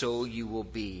 so you will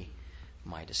be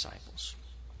my disciples.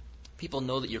 People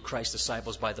know that you're Christ's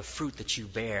disciples by the fruit that you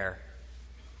bear,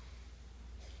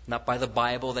 not by the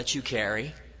Bible that you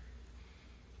carry,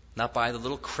 not by the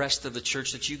little crest of the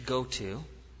church that you go to.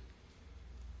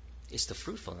 It's the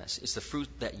fruitfulness. It's the fruit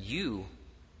that you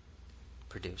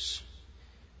produce.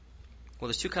 Well,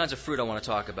 there's two kinds of fruit I want to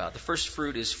talk about. The first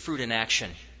fruit is fruit in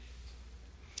action.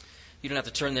 You don't have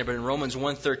to turn there, but in Romans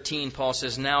 1:13, Paul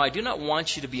says, Now I do not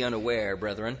want you to be unaware,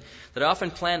 brethren, that I often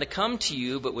planned to come to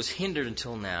you, but was hindered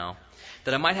until now,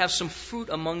 that I might have some fruit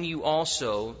among you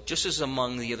also, just as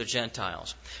among the other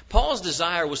Gentiles. Paul's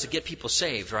desire was to get people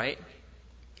saved, right?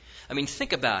 I mean,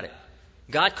 think about it.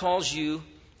 God calls you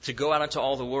to go out into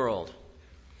all the world.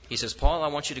 He says, Paul, I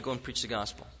want you to go and preach the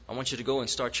gospel. I want you to go and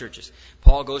start churches.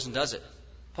 Paul goes and does it.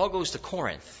 Paul goes to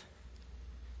Corinth.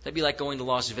 That'd be like going to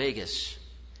Las Vegas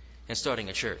and starting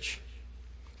a church.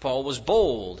 Paul was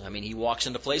bold. I mean, he walks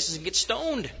into places and gets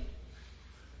stoned.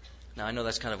 Now, I know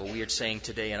that's kind of a weird saying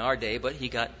today in our day, but he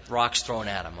got rocks thrown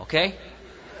at him, okay?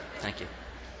 Thank you.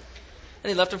 And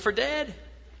he left him for dead.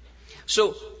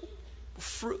 So,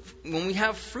 when we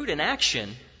have fruit in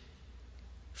action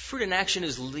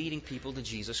is leading people to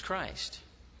Jesus Christ.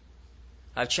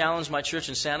 I've challenged my church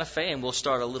in Santa Fe, and we'll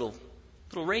start a little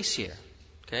race here,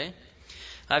 okay?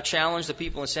 I've challenged the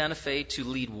people in Santa Fe to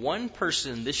lead one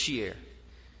person this year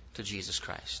to Jesus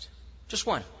Christ. Just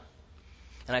one.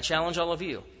 And I challenge all of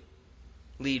you.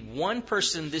 Lead one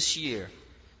person this year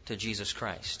to Jesus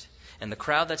Christ. And the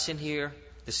crowd that's in here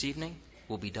this evening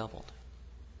will be doubled.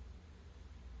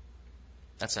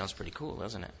 That sounds pretty cool,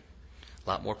 doesn't it? A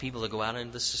lot more people to go out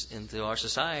into our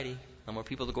society. A lot more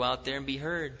people to go out there and be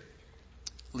heard.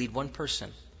 Lead one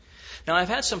person. Now, I've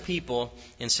had some people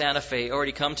in Santa Fe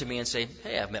already come to me and say,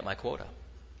 hey, I've met my quota.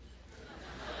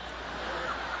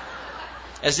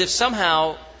 As if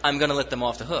somehow I'm going to let them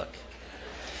off the hook.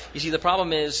 You see, the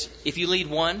problem is, if you lead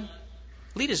one,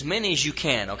 lead as many as you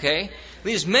can, okay?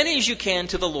 Lead as many as you can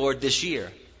to the Lord this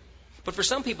year. But for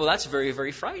some people, that's very,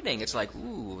 very frightening. It's like,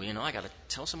 ooh, I got to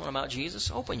tell someone about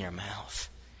Jesus. Open your mouth.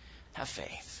 Have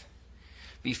faith.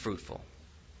 Be fruitful.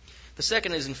 The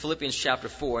second is in Philippians chapter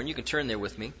 4, and you can turn there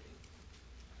with me.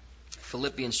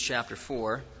 Philippians chapter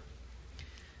 4.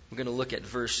 We're going to look at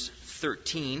verse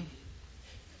 13.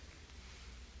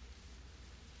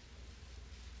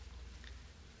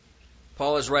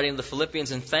 Paul is writing to the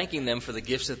Philippians and thanking them for the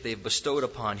gifts that they've bestowed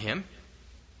upon him.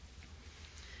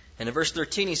 And in verse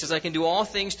 13 he says, I can do all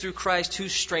things through Christ who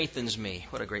strengthens me.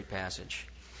 What a great passage.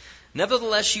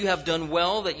 Nevertheless, you have done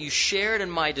well that you shared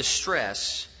in my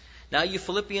distress. Now you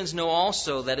Philippians know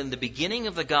also that in the beginning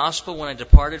of the gospel, when I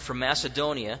departed from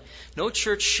Macedonia, no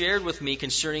church shared with me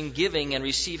concerning giving and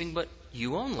receiving, but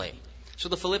you only. So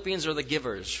the Philippians are the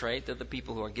givers, right? They're the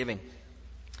people who are giving.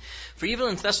 For even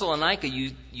in Thessalonica,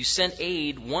 you sent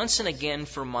aid once and again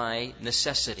for my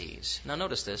necessities. Now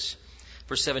notice this.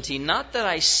 Verse 17, not that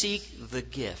I seek the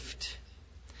gift,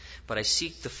 but I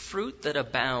seek the fruit that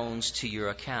abounds to your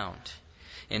account.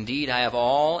 Indeed, I have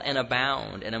all and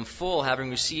abound, and am full, having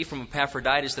received from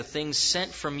Epaphroditus the things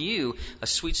sent from you, a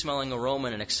sweet-smelling aroma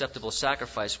and an acceptable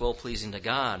sacrifice, well-pleasing to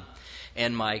God.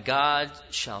 And my God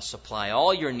shall supply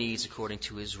all your needs according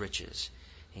to his riches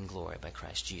in glory by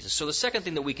Christ Jesus. So the second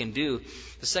thing that we can do,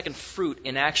 the second fruit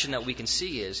in action that we can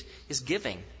see is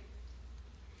giving.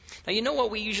 Now, you know what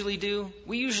we usually do?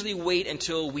 We usually wait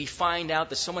until we find out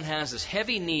that someone has this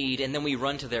heavy need, and then we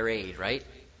run to their aid, right?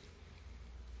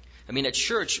 I mean, at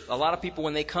church, a lot of people,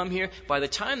 when they come here, by the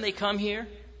time they come here,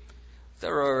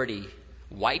 they're already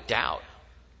wiped out.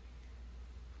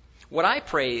 What I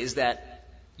pray is that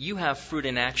you have fruit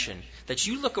in action, that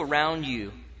you look around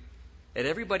you at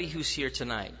everybody who's here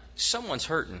tonight. Someone's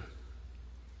hurting.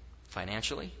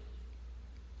 Financially,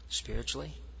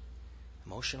 spiritually,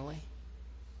 emotionally.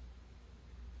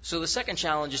 So the second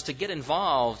challenge is to get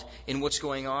involved in what's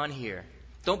going on here.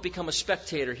 Don't become a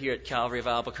spectator here at Calvary of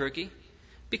Albuquerque.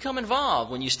 Become involved.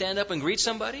 When you stand up and greet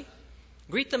somebody,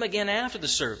 greet them again after the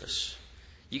service.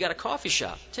 You got a coffee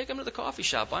shop. Take them to the coffee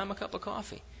shop. Buy them a cup of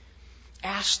coffee.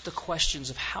 Ask the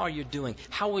questions of how you're doing.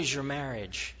 How is your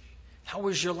marriage? How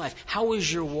is your life? How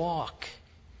is your walk?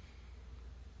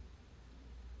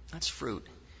 That's fruit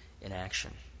in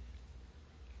action.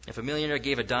 If a millionaire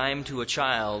gave a dime to a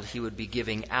child, he would be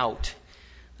giving out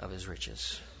of his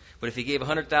riches. But if he gave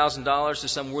 $100,000 to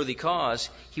some worthy cause,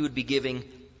 he would be giving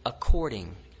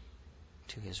according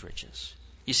to his riches.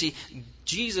 You see,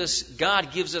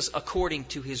 God gives us according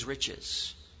to his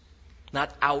riches,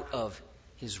 not out of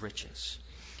his riches.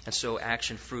 And so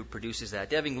action fruit produces that.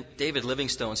 David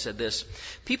Livingstone said this: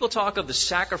 "People talk of the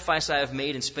sacrifice I have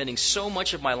made in spending so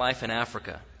much of my life in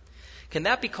Africa. Can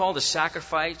that be called a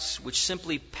sacrifice which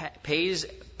simply pays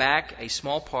back a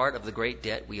small part of the great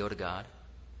debt we owe to God?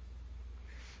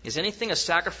 Is anything a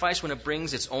sacrifice when it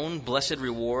brings its own blessed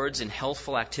rewards in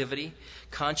healthful activity,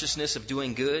 consciousness of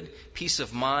doing good, peace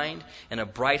of mind, and a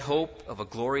bright hope of a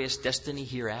glorious destiny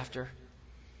hereafter?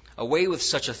 Away with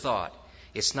such a thought.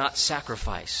 It's not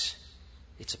sacrifice,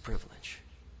 it's a privilege."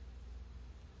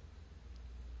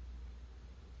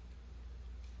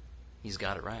 He's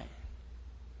got it right.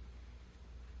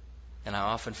 And I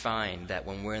often find that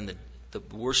when we're in the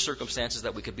worst circumstances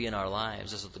that we could be in our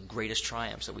lives, those are the greatest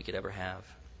triumphs that we could ever have.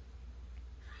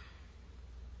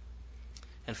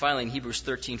 And finally, in Hebrews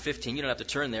 13:15, you don't have to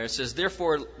turn there, it says,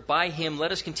 "Therefore, by him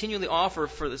let us continually offer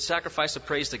for the sacrifice of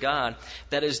praise to God,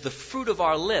 that is the fruit of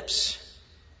our lips,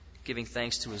 giving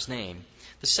thanks to his name."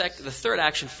 The third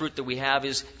action fruit that we have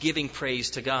is giving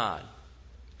praise to God.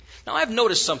 Now, I've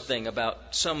noticed something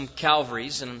about some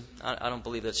Calvaries, and I don't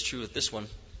believe that's true with this one,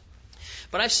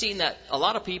 but I've seen that a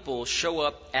lot of people show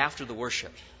up after the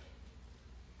worship.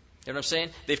 You know what I'm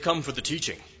saying? They've come for the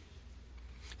teaching.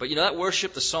 But that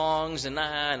worship, the songs,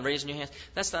 and raising your hands,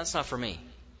 that's not for me.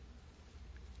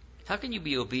 How can you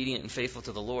be obedient and faithful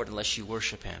to the Lord unless you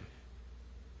worship him?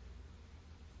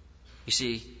 You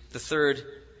see, the third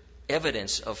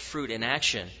evidence of fruit in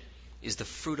action is the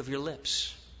fruit of your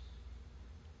lips.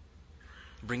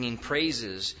 Bringing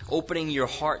praises, opening your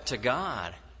heart to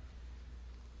God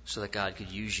so that God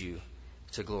could use you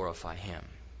to glorify him.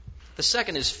 The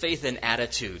second is faith and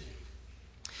attitude.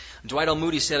 Dwight L.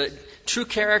 Moody said, "True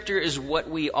character is what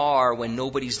we are when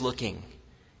nobody's looking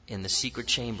in the secret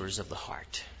chambers of the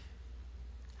heart."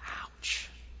 Ouch.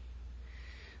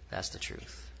 That's the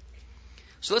truth.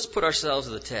 So let's put ourselves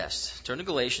to the test. Turn to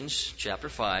Galatians chapter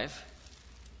 5.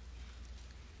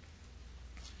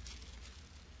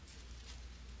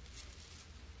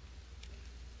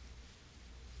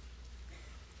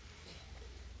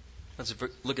 Let's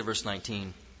look at verse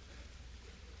 19.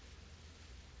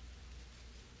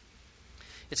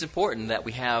 It's important that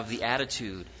we have the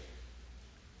attitude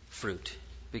fruit,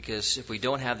 because if we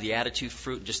don't have the attitude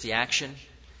fruit, just the action,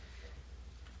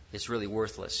 it's really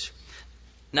worthless.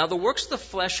 "Now the works of the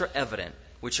flesh are evident,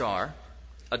 which are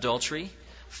adultery,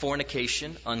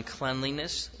 fornication,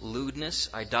 uncleanliness, lewdness,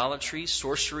 idolatry,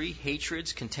 sorcery,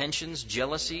 hatreds, contentions,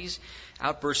 jealousies,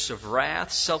 outbursts of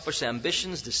wrath, selfish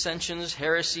ambitions, dissensions,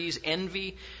 heresies,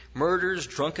 envy, murders,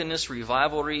 drunkenness,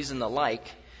 rivalries, and the like,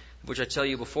 which I tell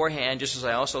you beforehand, just as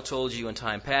I also told you in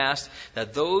time past,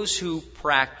 that those who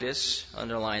practice,"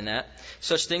 underline that,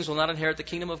 "such things will not inherit the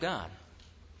kingdom of God."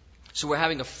 So we're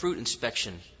having a fruit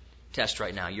inspection test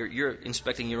right now. You're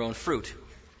inspecting your own fruit.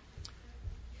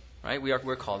 Right?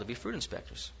 We're called to be fruit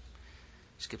inspectors.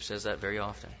 Skip says that very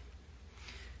often.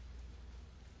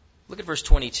 Look at verse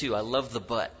 22. I love the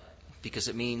 "but" because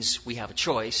it means we have a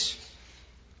choice.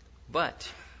 "But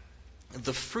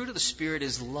the fruit of the Spirit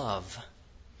is love,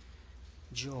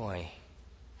 joy,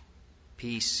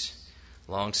 peace,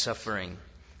 long-suffering,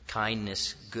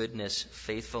 kindness, goodness,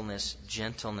 faithfulness,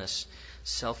 gentleness,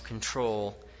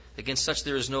 self-control. Against such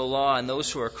there is no law, and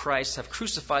those who are Christ have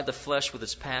crucified the flesh with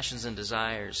its passions and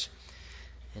desires.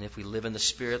 And if we live in the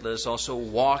Spirit, let us also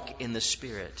walk in the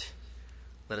Spirit.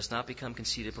 Let us not become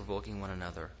conceited, provoking one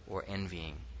another, or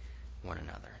envying one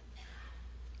another."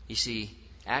 You see,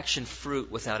 action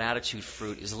fruit without attitude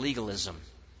fruit is legalism.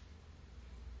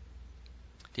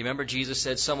 Do you remember Jesus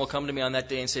said, "Some will come to me on that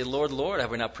day and say, 'Lord, Lord,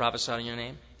 have we not prophesied in your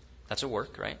name?'" That's a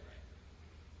work, right?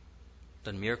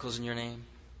 Done miracles in your name.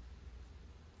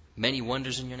 Many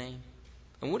wonders in your name.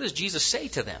 And what does Jesus say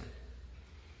to them?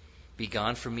 "Be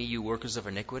gone from me, you workers of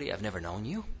iniquity. I've never known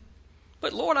you."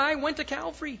 "But Lord, I went to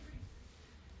Calvary.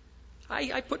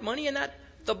 I put money in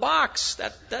the box,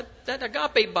 that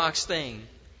agape box thing.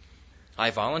 I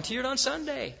volunteered on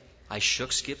Sunday. I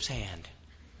shook Skip's hand."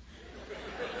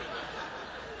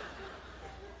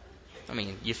 I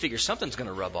mean, you figure something's going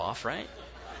to rub off, right?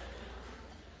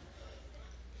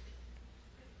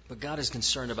 But God is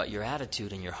concerned about your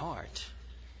attitude and your heart.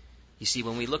 You see,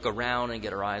 when we look around and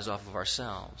get our eyes off of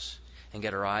ourselves and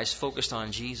get our eyes focused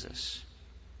on Jesus,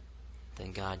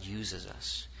 then God uses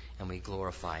us and we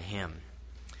glorify him.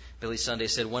 Billy Sunday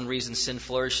said, "One reason sin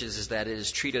flourishes is that it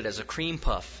is treated as a cream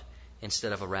puff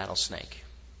instead of a rattlesnake."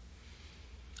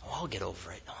 "Oh, I'll get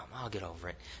over it. I'll get over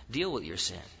it." Deal with your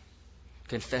sin.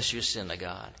 Confess your sin to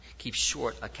God. Keep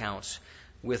short accounts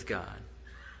with God.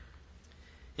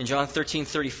 In John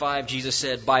 13:35, Jesus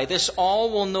said, "By this all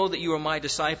will know that you are my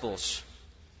disciples,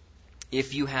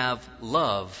 if you have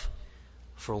love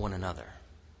for one another."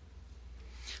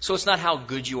 So it's not how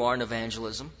good you are in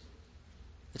evangelism.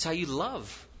 It's how you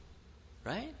love,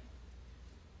 right?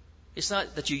 It's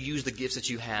not that you use the gifts that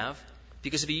you have.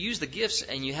 Because if you use the gifts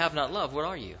and you have not love, what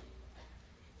are you?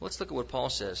 Let's look at what Paul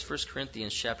says. 1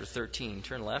 Corinthians chapter 13.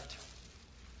 Turn left.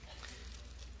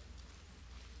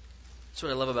 That's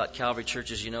what I love about Calvary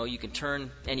churches. You know, you can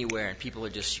turn anywhere and people are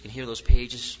just, you can hear those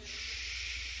pages.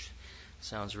 Shh.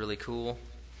 Sounds really cool.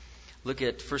 Look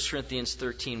at 1 Corinthians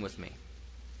 13 with me.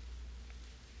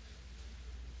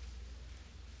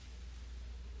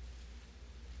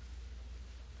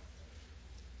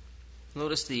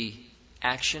 Notice the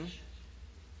action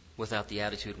without the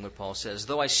attitude in what Paul says.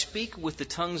 Though I speak with the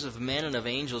tongues of men and of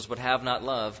angels but have not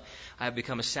love, I have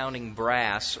become a sounding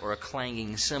brass or a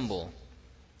clanging cymbal.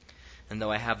 And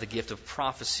though I have the gift of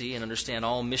prophecy and understand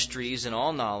all mysteries and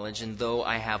all knowledge, and though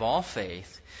I have all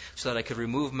faith, so that I could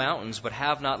remove mountains but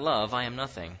have not love, I am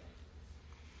nothing.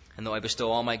 And though I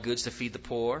bestow all my goods to feed the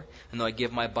poor, and though I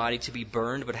give my body to be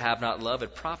burned but have not love,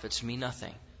 it profits me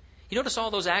nothing. You notice all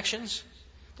those actions?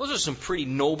 Those are some pretty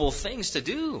noble things to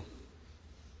do.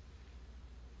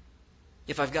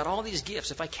 If I've got all these gifts,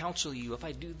 if I counsel you, if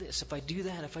I do this, if I do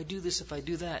that, if I do this, if I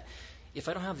do that, if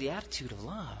I don't have the attitude of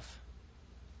love,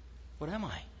 what am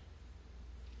I?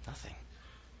 Nothing.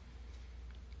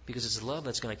 Because it's love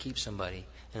that's going to keep somebody,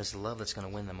 and it's the love that's going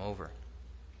to win them over.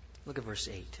 Look at verse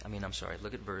 8.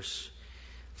 Look at verse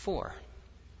 4.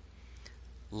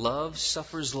 Love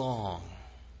suffers long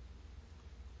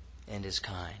and is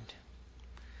kind.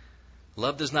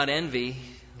 Love does not envy.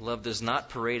 Love does not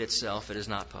parade itself. It is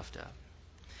not puffed up.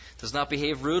 Does not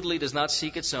behave rudely. Does not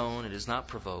seek its own. It is not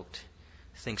provoked.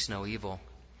 Thinks no evil.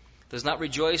 Does not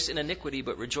rejoice in iniquity,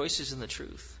 but rejoices in the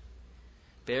truth.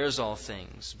 Bears all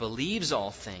things. Believes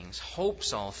all things.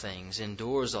 Hopes all things.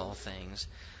 Endures all things.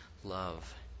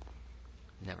 Love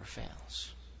never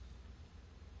fails.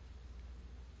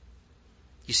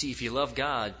 You see, if you love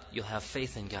God, you'll have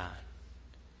faith in God.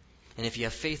 And if you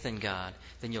have faith in God,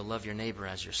 then you'll love your neighbor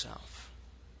as yourself.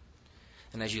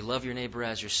 And as you love your neighbor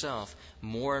as yourself,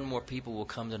 more and more people will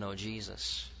come to know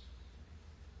Jesus.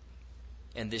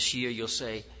 And this year you'll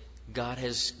say, God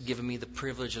has given me the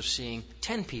privilege of seeing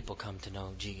 10 people come to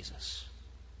know Jesus.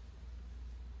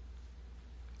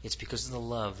 It's because of the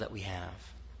love that we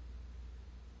have.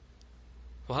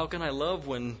 Well, how can I love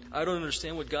when I don't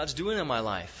understand what God's doing in my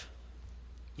life?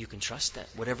 You can trust that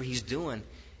whatever He's doing,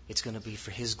 it's going to be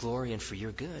for His glory and for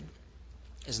your good.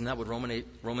 Isn't that what Romans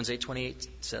 8:28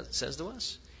 says to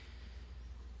us?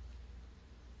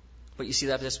 But you see,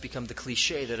 that's become the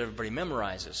cliche that everybody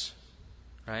memorizes,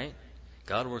 right?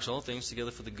 God works all things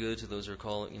together for the good to those who are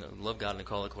called, love God and are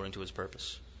called according to His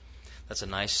purpose. That's a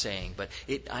nice saying, but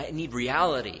I need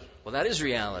reality. Well, that is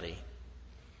reality.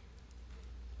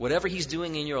 Whatever He's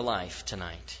doing in your life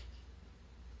tonight,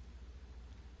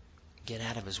 get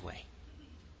out of His way.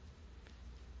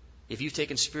 If you've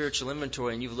taken spiritual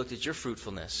inventory and you've looked at your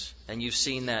fruitfulness and you've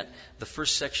seen that the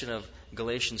first section of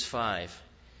Galatians 5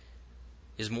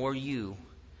 is more you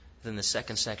than the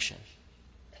second section,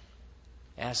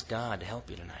 ask God to help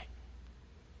you tonight.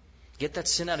 Get that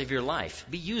sin out of your life.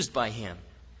 Be used by Him.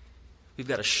 We've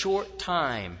got a short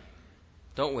time,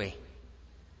 don't we?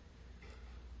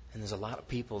 And there's a lot of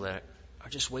people that are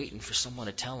just waiting for someone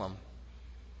to tell them.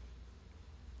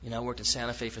 I worked in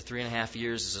Santa Fe for 3.5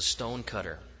 years as a stone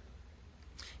cutter.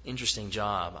 Interesting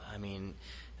job.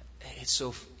 It's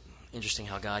so interesting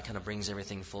how God kind of brings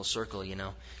everything full circle,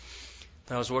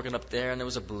 But I was working up there, and there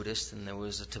was a Buddhist, and there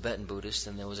was a Tibetan Buddhist,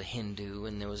 and there was a Hindu,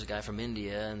 and there was a guy from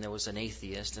India, and there was an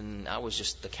atheist, and I was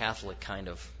just the Catholic kind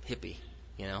of hippie,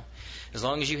 As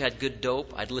long as you had good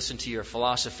dope, I'd listen to your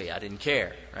philosophy. I didn't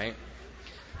care, right?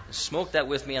 Smoke that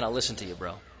with me, and I'll listen to you,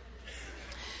 bro.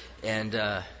 And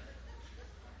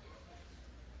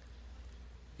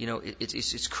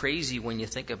it's crazy when you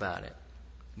think about it.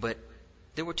 But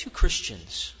there were 2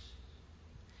 Christians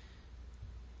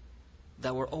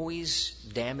that were always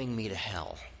damning me to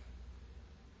hell.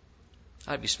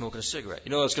 I'd be smoking a cigarette.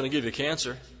 It's going to give you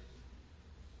cancer.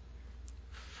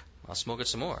 I'll smoke it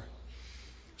some more.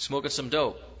 Smoking some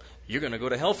dope. You're going to go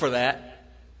to hell for that.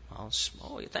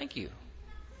 Thank you.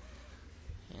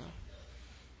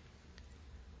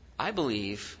 I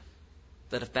believe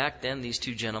that if back then these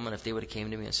 2 gentlemen, if they would have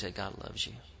came to me and said, God loves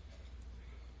you,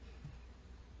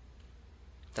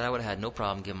 that I would have had no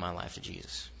problem giving my life to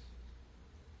Jesus.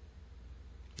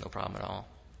 No problem at all.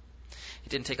 It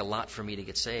didn't take a lot for me to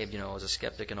get saved. I was a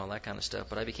skeptic and all that kind of stuff,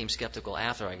 but I became skeptical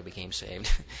after I became saved.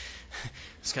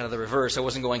 It's kind of the reverse. I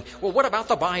wasn't going, well, what about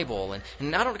the Bible?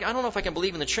 And I don't know if I can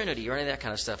believe in the Trinity or any of that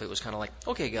kind of stuff. It was kind of like,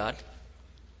 okay, God.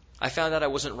 I found out I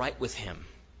wasn't right with Him.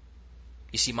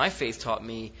 You see, my faith taught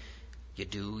me,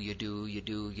 You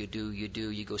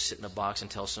do. You go sit in a box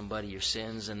and tell somebody your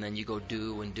sins, and then you go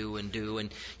do,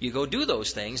 and you go do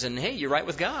those things, and hey, you're right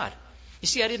with God. You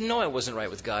see, I didn't know I wasn't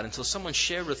right with God until someone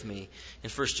shared with me in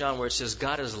 1 John where it says,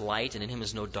 God is light, and in him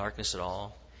is no darkness at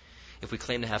all. If we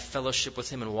claim to have fellowship with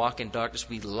him and walk in darkness,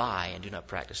 we lie and do not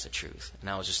practice the truth. And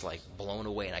I was just like blown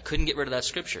away, and I couldn't get rid of that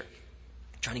scripture.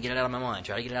 Trying to get it out of my mind,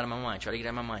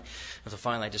 Until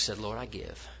finally I just said, Lord, I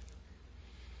give.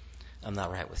 I'm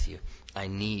not right with you. I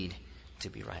need to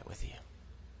be right with you.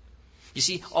 You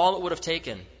see, all it would have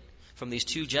taken from these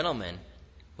two gentlemen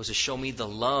was to show me the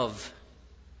love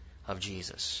of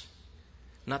Jesus,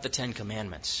 not the 10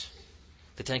 Commandments.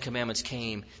 The 10 Commandments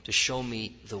came to show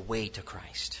me the way to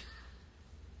Christ.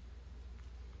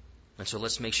 And so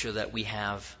let's make sure that we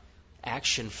have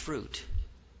action fruit,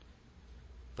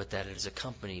 but that it is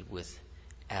accompanied with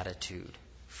attitude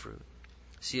fruit.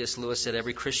 C.S. Lewis said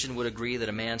every Christian would agree that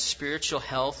a man's spiritual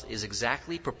health is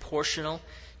exactly proportional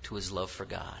to his love for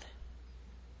God.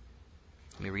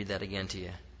 Let me read that again to you.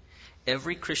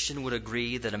 Every Christian would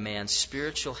agree that a man's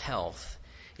spiritual health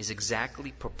is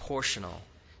exactly proportional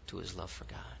to his love for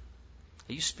God.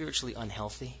 Are you spiritually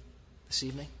unhealthy this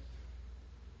evening?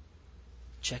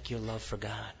 Check your love for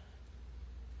God.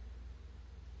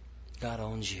 God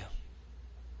owns you.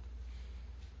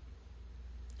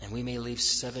 And we may live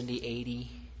 70, 80,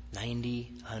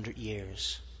 90, 100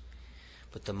 years.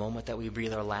 But the moment that we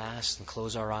breathe our last and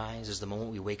close our eyes is the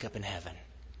moment we wake up in heaven.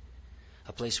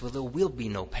 A place where there will be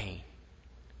no pain.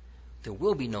 There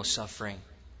will be no suffering.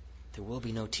 There will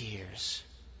be no tears.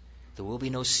 There will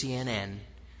be no CNN.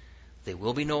 There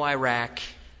will be no Iraq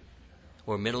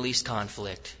or Middle East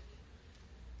conflict.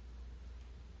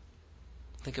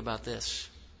 Think about this.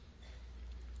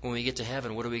 When we get to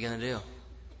heaven, what are we going to do?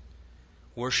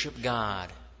 Worship God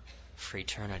for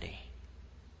eternity.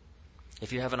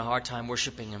 If you're having a hard time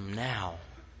worshiping Him now,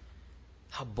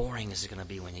 how boring is it going to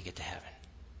be when you get to heaven?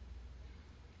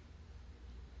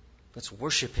 Let's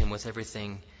worship Him with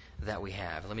everything that we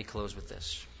have. Let me close with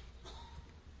this.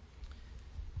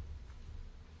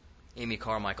 Amy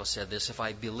Carmichael said this: if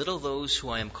I belittle those who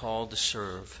I am called to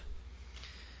serve,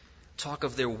 talk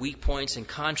of their weak points and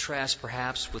contrast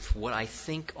perhaps with what I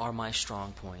think are my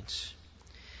strong points,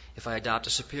 if I adopt a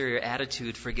superior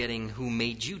attitude forgetting who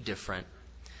made you different,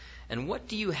 and what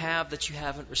do you have that you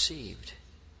haven't received,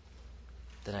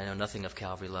 then I know nothing of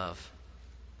Calvary love.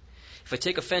 If I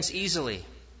take offense easily,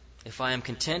 if I am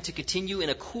content to continue in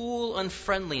a cool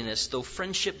unfriendliness, though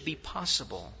friendship be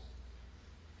possible,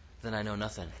 then I know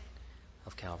nothing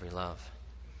of Calvary love.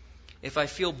 If I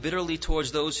feel bitterly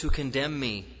towards those who condemn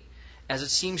me, as it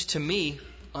seems to me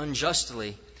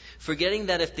unjustly, forgetting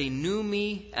that if they knew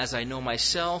me as I know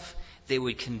myself, they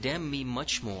would condemn me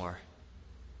much more,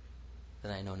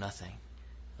 then I know nothing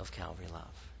of Calvary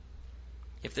love.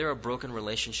 If there are broken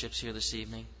relationships here this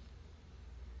evening,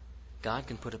 God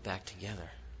can put it back together.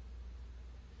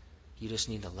 You just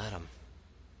need to let Him.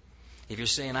 If you're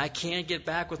saying, I can't get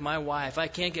back with my wife, I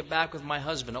can't get back with my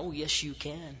husband, oh yes you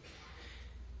can.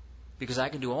 Because I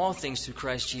can do all things through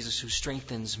Christ Jesus who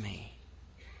strengthens me.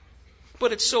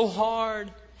 But it's so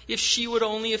hard. If she would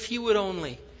only, if he would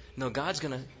only. No, God's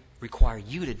going to require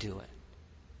you to do it.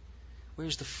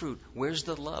 Where's the fruit? Where's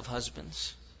the love,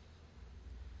 husbands?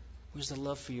 Where's the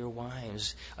love for your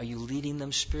wives? Are you leading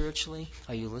them spiritually?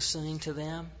 Are you listening to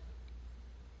them?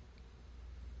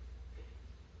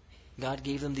 God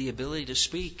gave them the ability to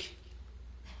speak,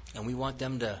 and we want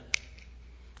them to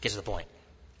get to the point.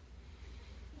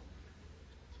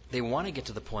 They want to get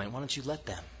to the point. Why don't you let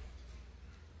them?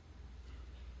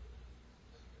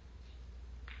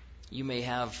 You may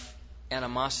have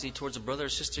animosity towards a brother or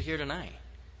sister here tonight.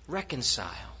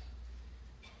 Reconcile.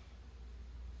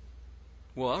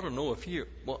 Well, I don't know if he...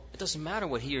 Well, it doesn't matter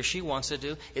what he or she wants to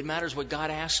do. It matters what God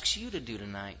asks you to do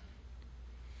tonight.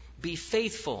 Be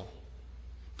faithful.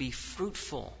 Be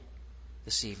fruitful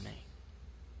this evening.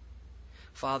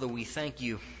 Father, we thank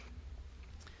you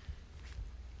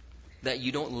that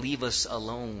you don't leave us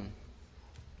alone,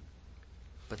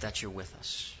 but that you're with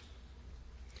us.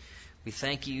 We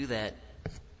thank you that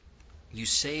you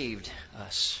saved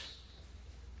us.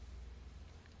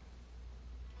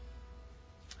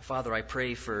 Father, I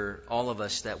pray for all of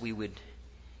us that we would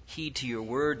heed to your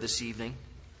word this evening,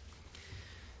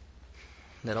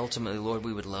 that ultimately, Lord,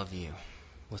 we would love you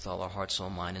with all our heart, soul,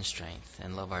 mind, and strength,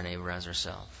 and love our neighbor as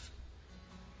ourselves.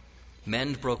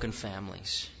 Mend broken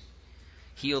families.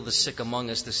 Heal the sick among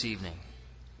us this evening.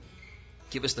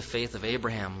 Give us the faith of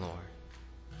Abraham, Lord.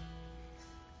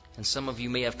 And some of you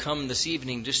may have come this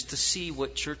evening just to see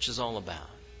what church is all about.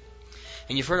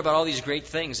 And you've heard about all these great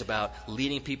things about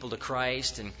leading people to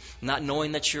Christ and not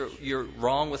knowing that you're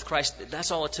wrong with Christ.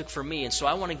 That's all it took for me. And so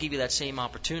I want to give you that same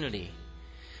opportunity.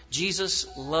 Jesus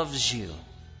loves you.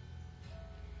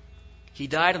 He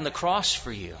died on the cross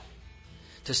for you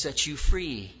to set you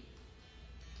free.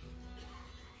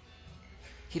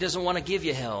 He doesn't want to give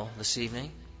you hell this evening.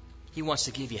 He wants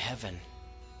to give you heaven.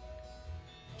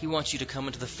 He wants you to come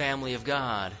into the family of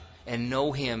God and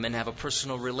know Him and have a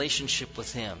personal relationship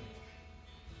with Him.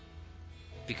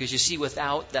 Because you see,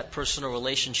 without that personal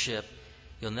relationship,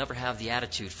 you'll never have the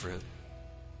attitude fruit.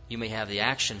 You may have the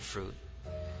action fruit,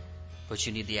 but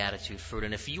you need the attitude fruit.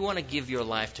 And if you want to give your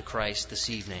life to Christ this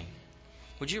evening,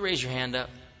 would you raise your hand up?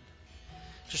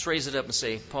 Just raise it up and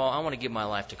say, Paul, I want to give my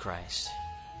life to Christ.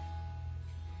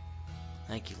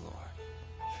 Thank you, Lord.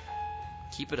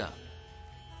 Keep it up.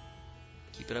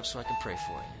 Keep it up so I can pray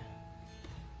for you.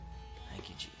 Thank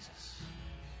you, Jesus.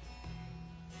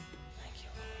 Thank you,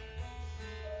 Lord.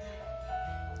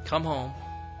 Come home.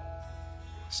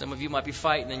 Some of you might be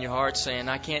fighting in your heart saying,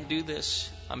 I can't do this.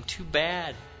 I'm too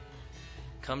bad.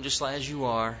 Come just as you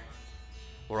are.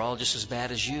 We're all just as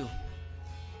bad as you.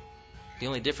 The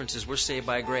only difference is we're saved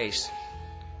by grace.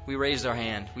 We raised our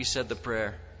hand. We said the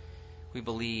prayer. We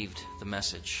believed the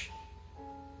message.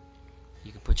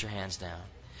 You can put your hands down.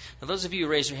 Now, those of you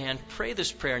who raise your hand, pray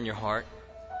this prayer in your heart.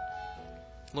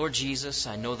 Lord Jesus,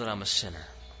 I know that I'm a sinner.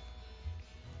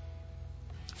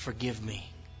 Forgive me.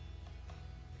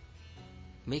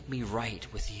 Make me right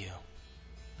with you.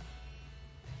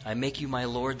 I make you my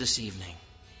Lord this evening.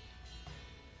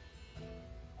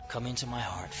 Come into my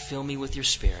heart. Fill me with your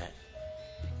Spirit.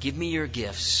 Give me your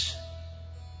gifts.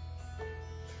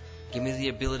 Give me the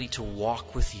ability to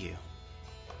walk with you.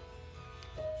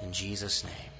 In Jesus' name.